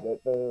describes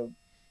it, the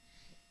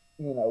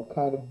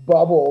kind of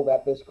bubble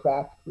that this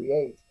craft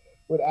creates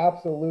would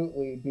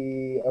absolutely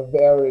be a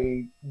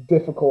very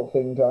difficult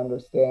thing to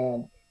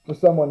understand for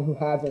someone who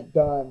hasn't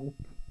done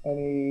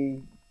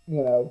any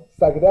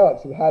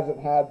psychedelics, who hasn't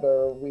had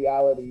their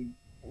reality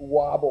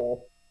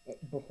wobble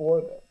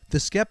before this. The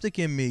skeptic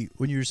in me,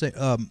 when you were saying,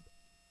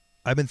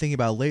 I've been thinking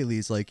about lately,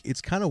 is like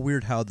it's kind of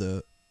weird how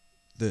the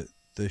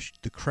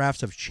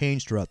crafts have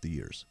changed throughout the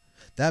years.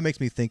 That makes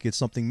me think it's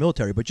something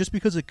military. But just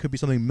because it could be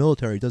something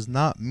military does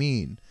not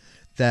mean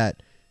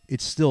that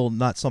it's still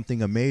not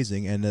something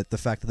amazing, and that the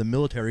fact that the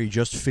military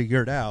just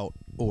figured out,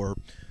 or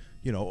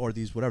or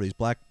these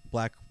black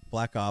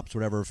ops,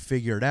 whatever,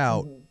 figured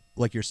out, Mm-hmm.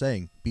 like you're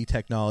saying, B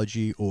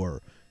technology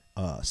or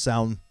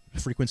sound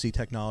frequency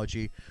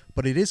technology.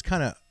 But it is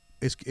kind of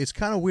it's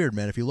kind of weird,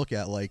 man. If you look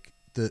at like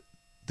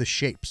the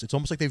shapes, it's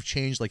almost like they've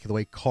changed, like the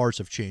way cars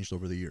have changed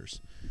over the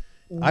years.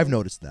 I've Mm-hmm.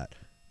 noticed that.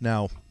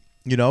 Now,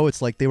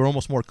 it's like they were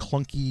almost more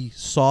clunky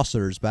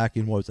saucers back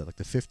in, what was that, like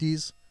the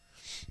 50s?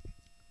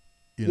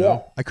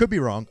 Yeah. I could be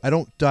wrong. I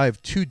don't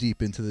dive too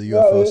deep into the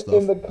No, UFO in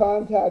stuff. the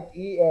Contact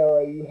E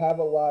era, you have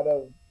a lot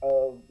of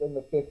in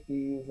the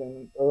 50s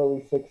and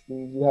early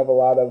 60s, you have a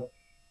lot of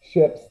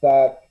ships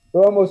that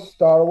they're almost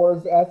Star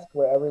Wars esque,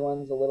 where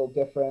everyone's a little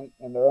different,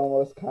 and they're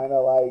almost kind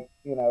of like,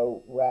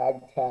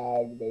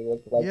 ragtag. They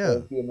look like Yeah. they're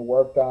being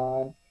worked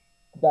on,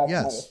 that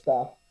kind of Yes.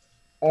 stuff.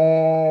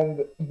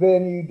 And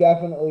then you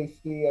definitely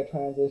see a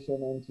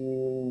transition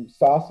into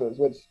saucers,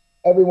 which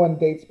everyone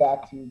dates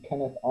back to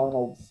Kenneth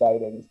Arnold's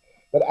sightings.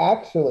 But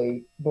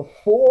actually,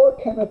 before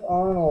Kenneth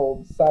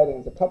Arnold's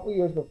sightings, a couple of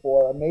years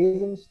before,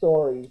 Amazing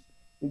Stories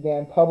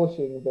began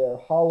publishing their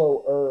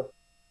Hollow Earth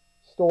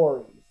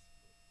stories.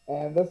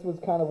 And this was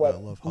kind of I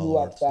what love blew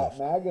Hollow Earth up that stuff.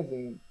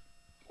 magazine.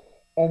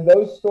 And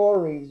those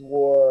stories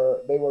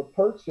were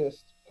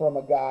purchased from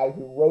a guy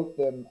who wrote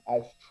them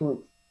as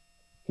truth.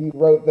 He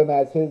wrote them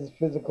as his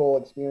physical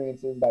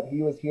experiences, that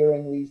he was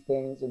hearing these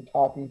things and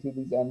talking to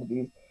these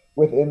entities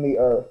within the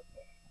earth.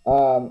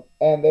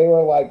 And they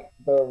were like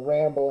the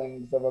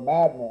ramblings of a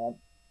madman.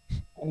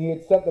 And he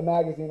had sent the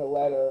magazine a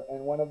letter,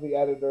 and one of the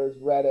editors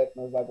read it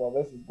and was like, well,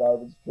 this is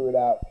garbage, threw it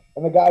out.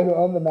 And the guy who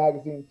owned the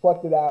magazine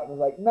plucked it out and was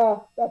like,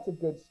 nah, that's a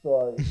good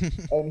story.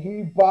 And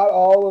he bought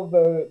all of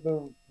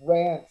the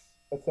rants,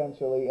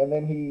 essentially, and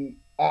then he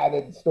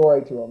added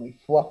story to them. He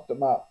fluffed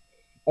them up.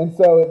 And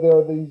so there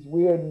were these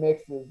weird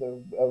mixes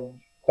of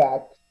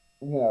fact,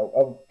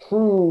 of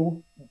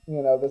true,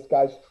 this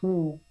guy's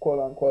true, quote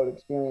unquote,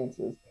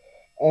 experiences,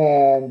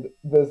 and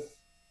this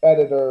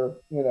editor,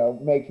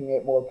 making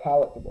it more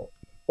palatable.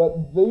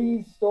 But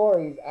these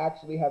stories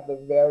actually have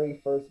the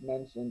very first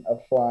mention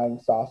of flying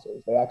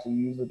saucers. They actually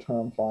use the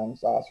term flying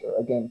saucer,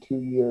 again, 2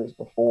 years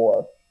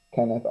before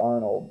Kenneth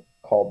Arnold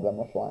called them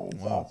a flying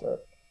saucer.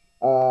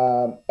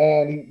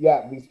 And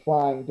these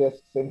flying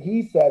discs. And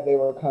he said they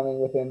were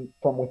coming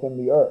from within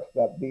the earth,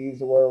 that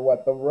these were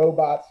what the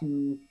robots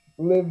who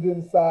lived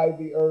inside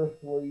the earth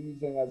were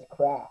using as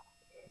craft.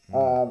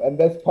 And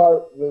this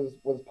part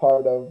was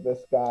part of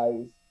this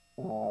guy's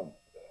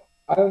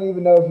I don't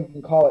even know if you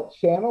can call it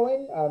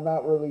channeling. I'm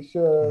not really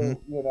sure,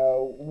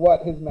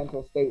 what his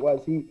mental state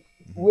was. He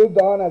lived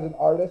on as an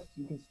artist.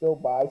 You can still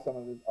buy some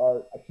of his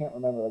art. I can't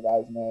remember the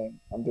guy's name.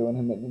 I'm doing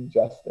him an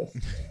injustice.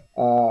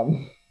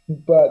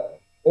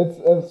 But it's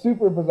a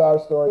super bizarre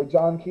story.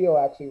 John Keel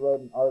actually wrote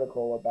an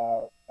article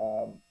about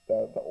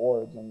the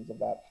origins of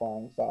that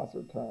flying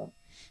saucer term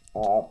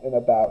and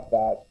about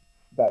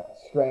that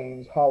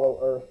strange hollow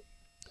earth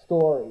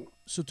story.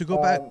 So to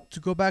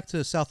go back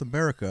to South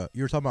America,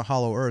 you were talking about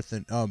Hollow Earth,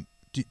 and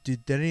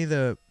did any of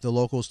the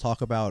locals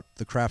talk about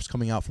the crafts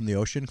coming out from the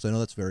ocean? Because I know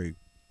that's very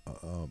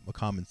a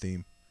common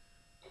theme.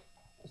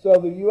 So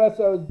the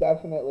USOs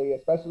definitely,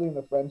 especially in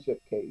the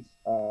friendship case,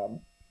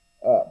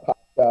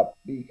 popped up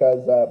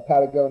because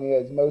Patagonia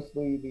is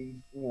mostly these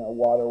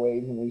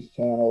waterways and these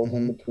channels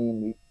in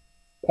between these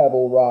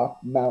pebble rock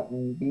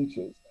mountain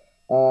beaches.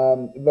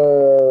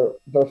 Their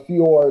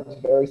fjords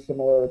very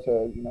similar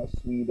to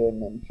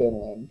Sweden and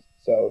Finland,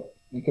 so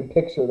you can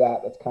picture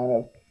that. That's kind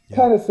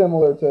of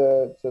similar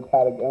to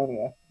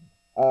Patagonia,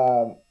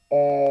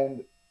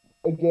 and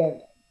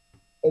again,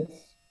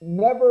 it's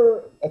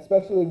never,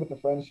 especially with the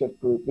friendship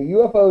group, the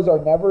UFOs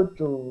are never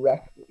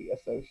directly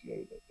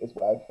associated, is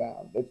what I've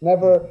found. It's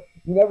never,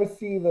 you never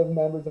see the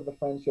members of the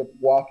friendship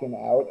walking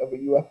out of a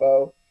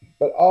UFO,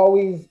 but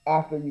always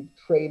after you've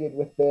traded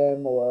with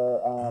them,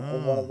 or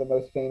in one of the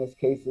most famous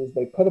cases,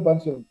 they put a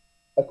bunch of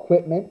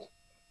equipment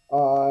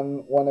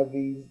on one of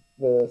the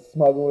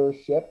smuggler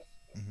ships,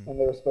 and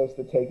they were supposed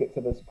to take it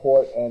to this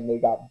port, and they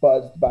got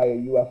buzzed by a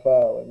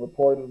UFO, and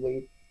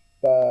reportedly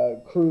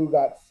the crew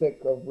got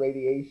sick of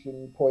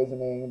radiation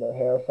poisoning, their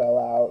hair fell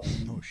out,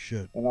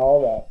 and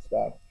all that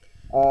stuff.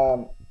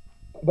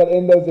 But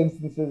in those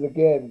instances,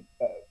 again,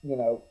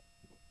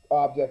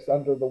 objects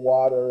under the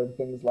water and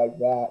things like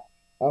that.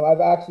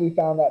 I've actually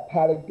found that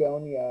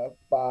Patagonia,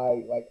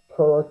 by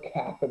per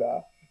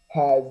capita,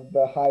 has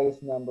the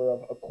highest number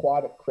of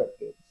aquatic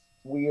cryptids,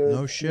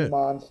 weird sea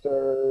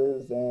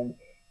monsters, and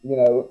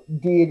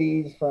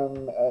deities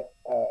from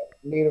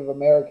Native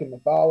American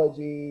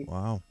mythology.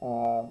 Wow.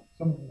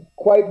 Some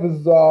quite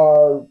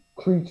bizarre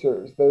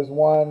creatures. There's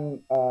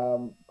one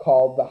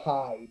called the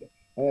Hide,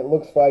 and it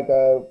looks like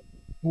a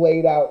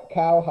laid out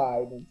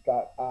cowhide, and it's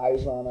got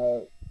eyes on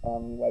a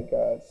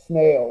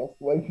snail,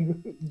 like you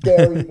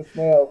bury the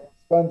snail,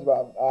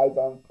 SpongeBob, eyes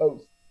on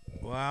posts.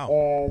 Wow.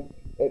 And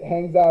it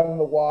hangs out in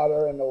the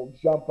water, and it'll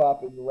jump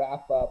up and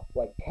wrap up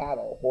like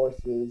cattle,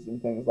 horses,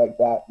 and things like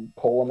that, and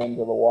pull them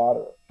into the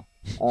water.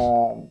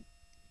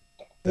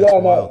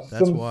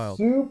 That's wild.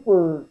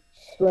 Super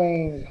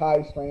strange,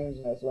 high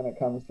strangeness when it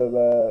comes to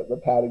the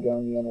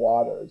Patagonian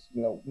waters.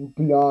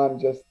 Beyond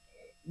just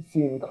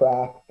seeing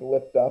craft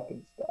lift up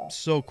and stuff.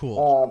 So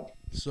cool.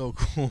 So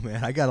cool,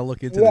 man. I got to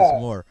look into this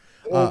more.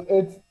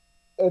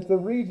 It's a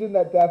region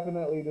that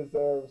definitely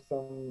deserves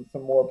some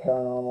more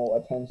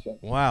paranormal attention.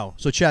 Wow.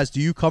 So Chaz, do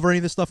you cover any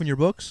of this stuff in your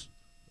books?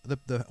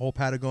 The whole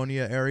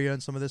Patagonia area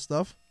and some of this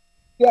stuff?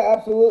 Yeah,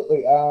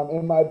 absolutely.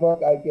 In my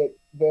book, I get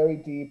very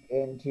deep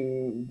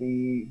into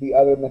the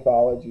other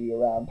mythology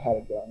around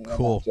Patagonia,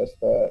 not just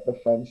the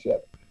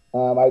friendship.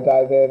 I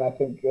dive in. I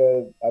think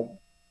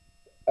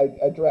I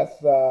address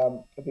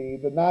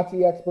the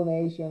Nazi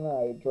explanation.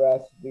 I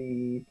address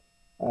the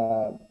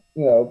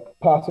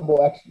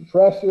possible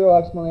extraterrestrial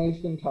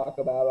explanation. Talk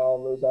about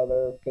all those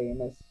other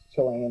famous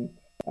Chilean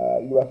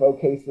UFO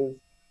cases.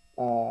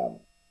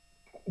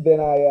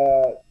 Then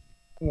I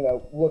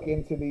look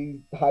into the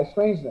high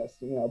strangeness,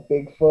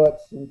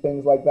 Bigfoots and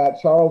things like that.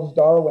 Charles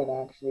Darwin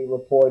actually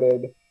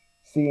reported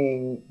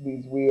seeing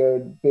these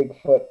weird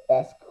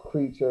Bigfoot-esque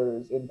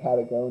creatures in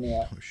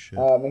Patagonia.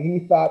 And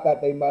he thought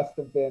that they must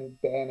have been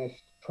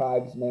banished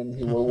tribesmen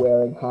who were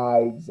wearing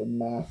hides and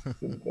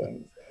masks and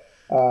things.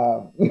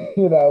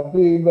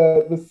 Being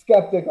the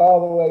skeptic all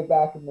the way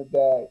back in the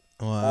day.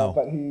 Wow.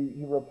 But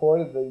he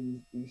reported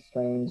these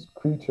strange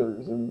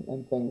creatures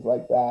and things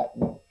like that.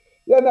 And,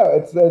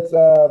 it's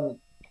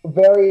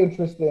very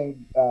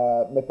interesting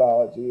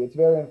mythology. It's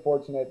very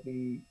unfortunate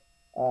the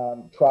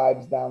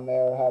tribes down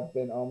there have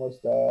been almost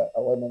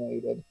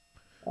eliminated,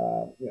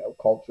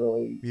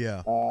 culturally.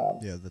 Yeah, Um,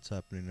 yeah, that's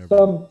happening everywhere.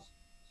 some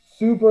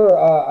super.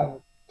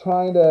 I'm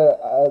trying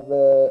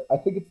to I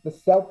think it's the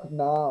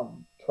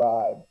Selknam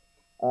tribe.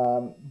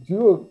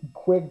 Do a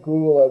quick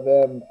Google of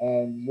them,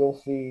 and you'll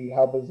see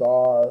how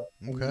bizarre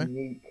and Okay.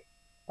 unique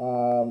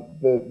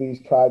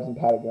these tribes in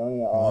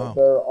Patagonia are. Wow.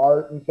 Their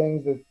art and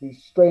things, is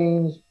these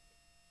strange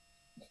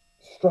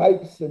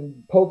stripes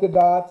and polka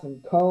dots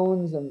and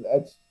cones, and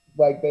it's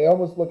like they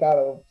almost look out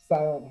of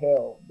Silent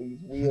Hill. These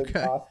weird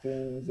Okay.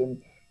 costumes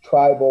and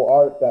tribal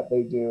art that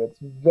they do. It's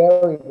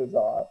very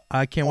bizarre.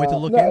 I can't wait to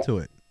look No, into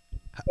it.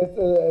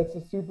 it's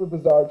a super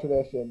bizarre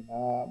tradition.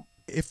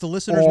 If the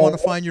listeners want And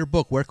to find your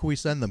book, where can we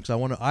send them?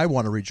 Because I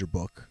want to read your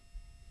book.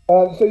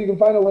 so you can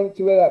find a link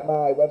to it at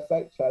my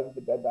website,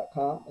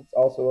 chazofthedead.com. It's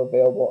also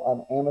available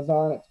on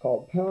Amazon. It's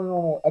called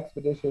Paranormal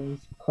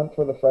Expeditions: Hunt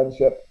for the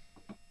Friendship.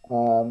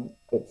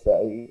 It's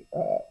a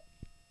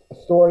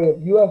story of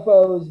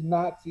UFOs,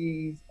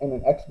 Nazis, and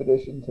an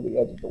expedition to the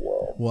edge of the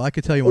world. Well, I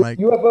could tell you when I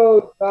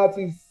UFOs,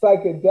 Nazis,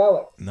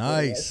 psychedelics. And an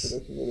nice.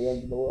 expedition to the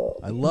edge of the world.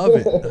 I love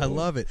it. I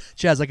love it.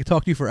 Chaz, I could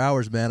talk to you for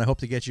hours, man. I hope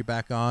to get you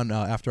back on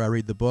after I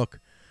read the book.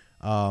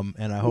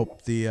 And I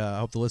hope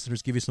the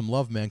listeners give you some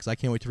love, man, because I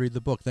can't wait to read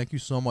the book. Thank you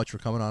so much for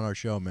coming on our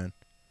show, man.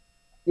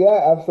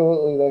 Yeah,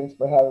 absolutely. Thanks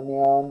for having me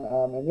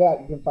on. And yeah,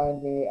 you can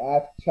find me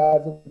at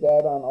Chaz of the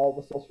Dead on all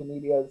the social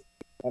medias.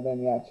 And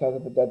then, yeah,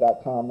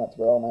 chazofthedead.com. That's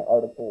where all my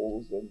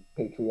articles and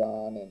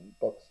Patreon and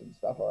books and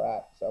stuff are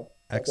at. So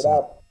check it Excellent.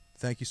 out.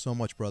 Thank you so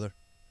much, brother.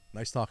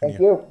 Nice talking to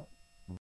Thank you. you.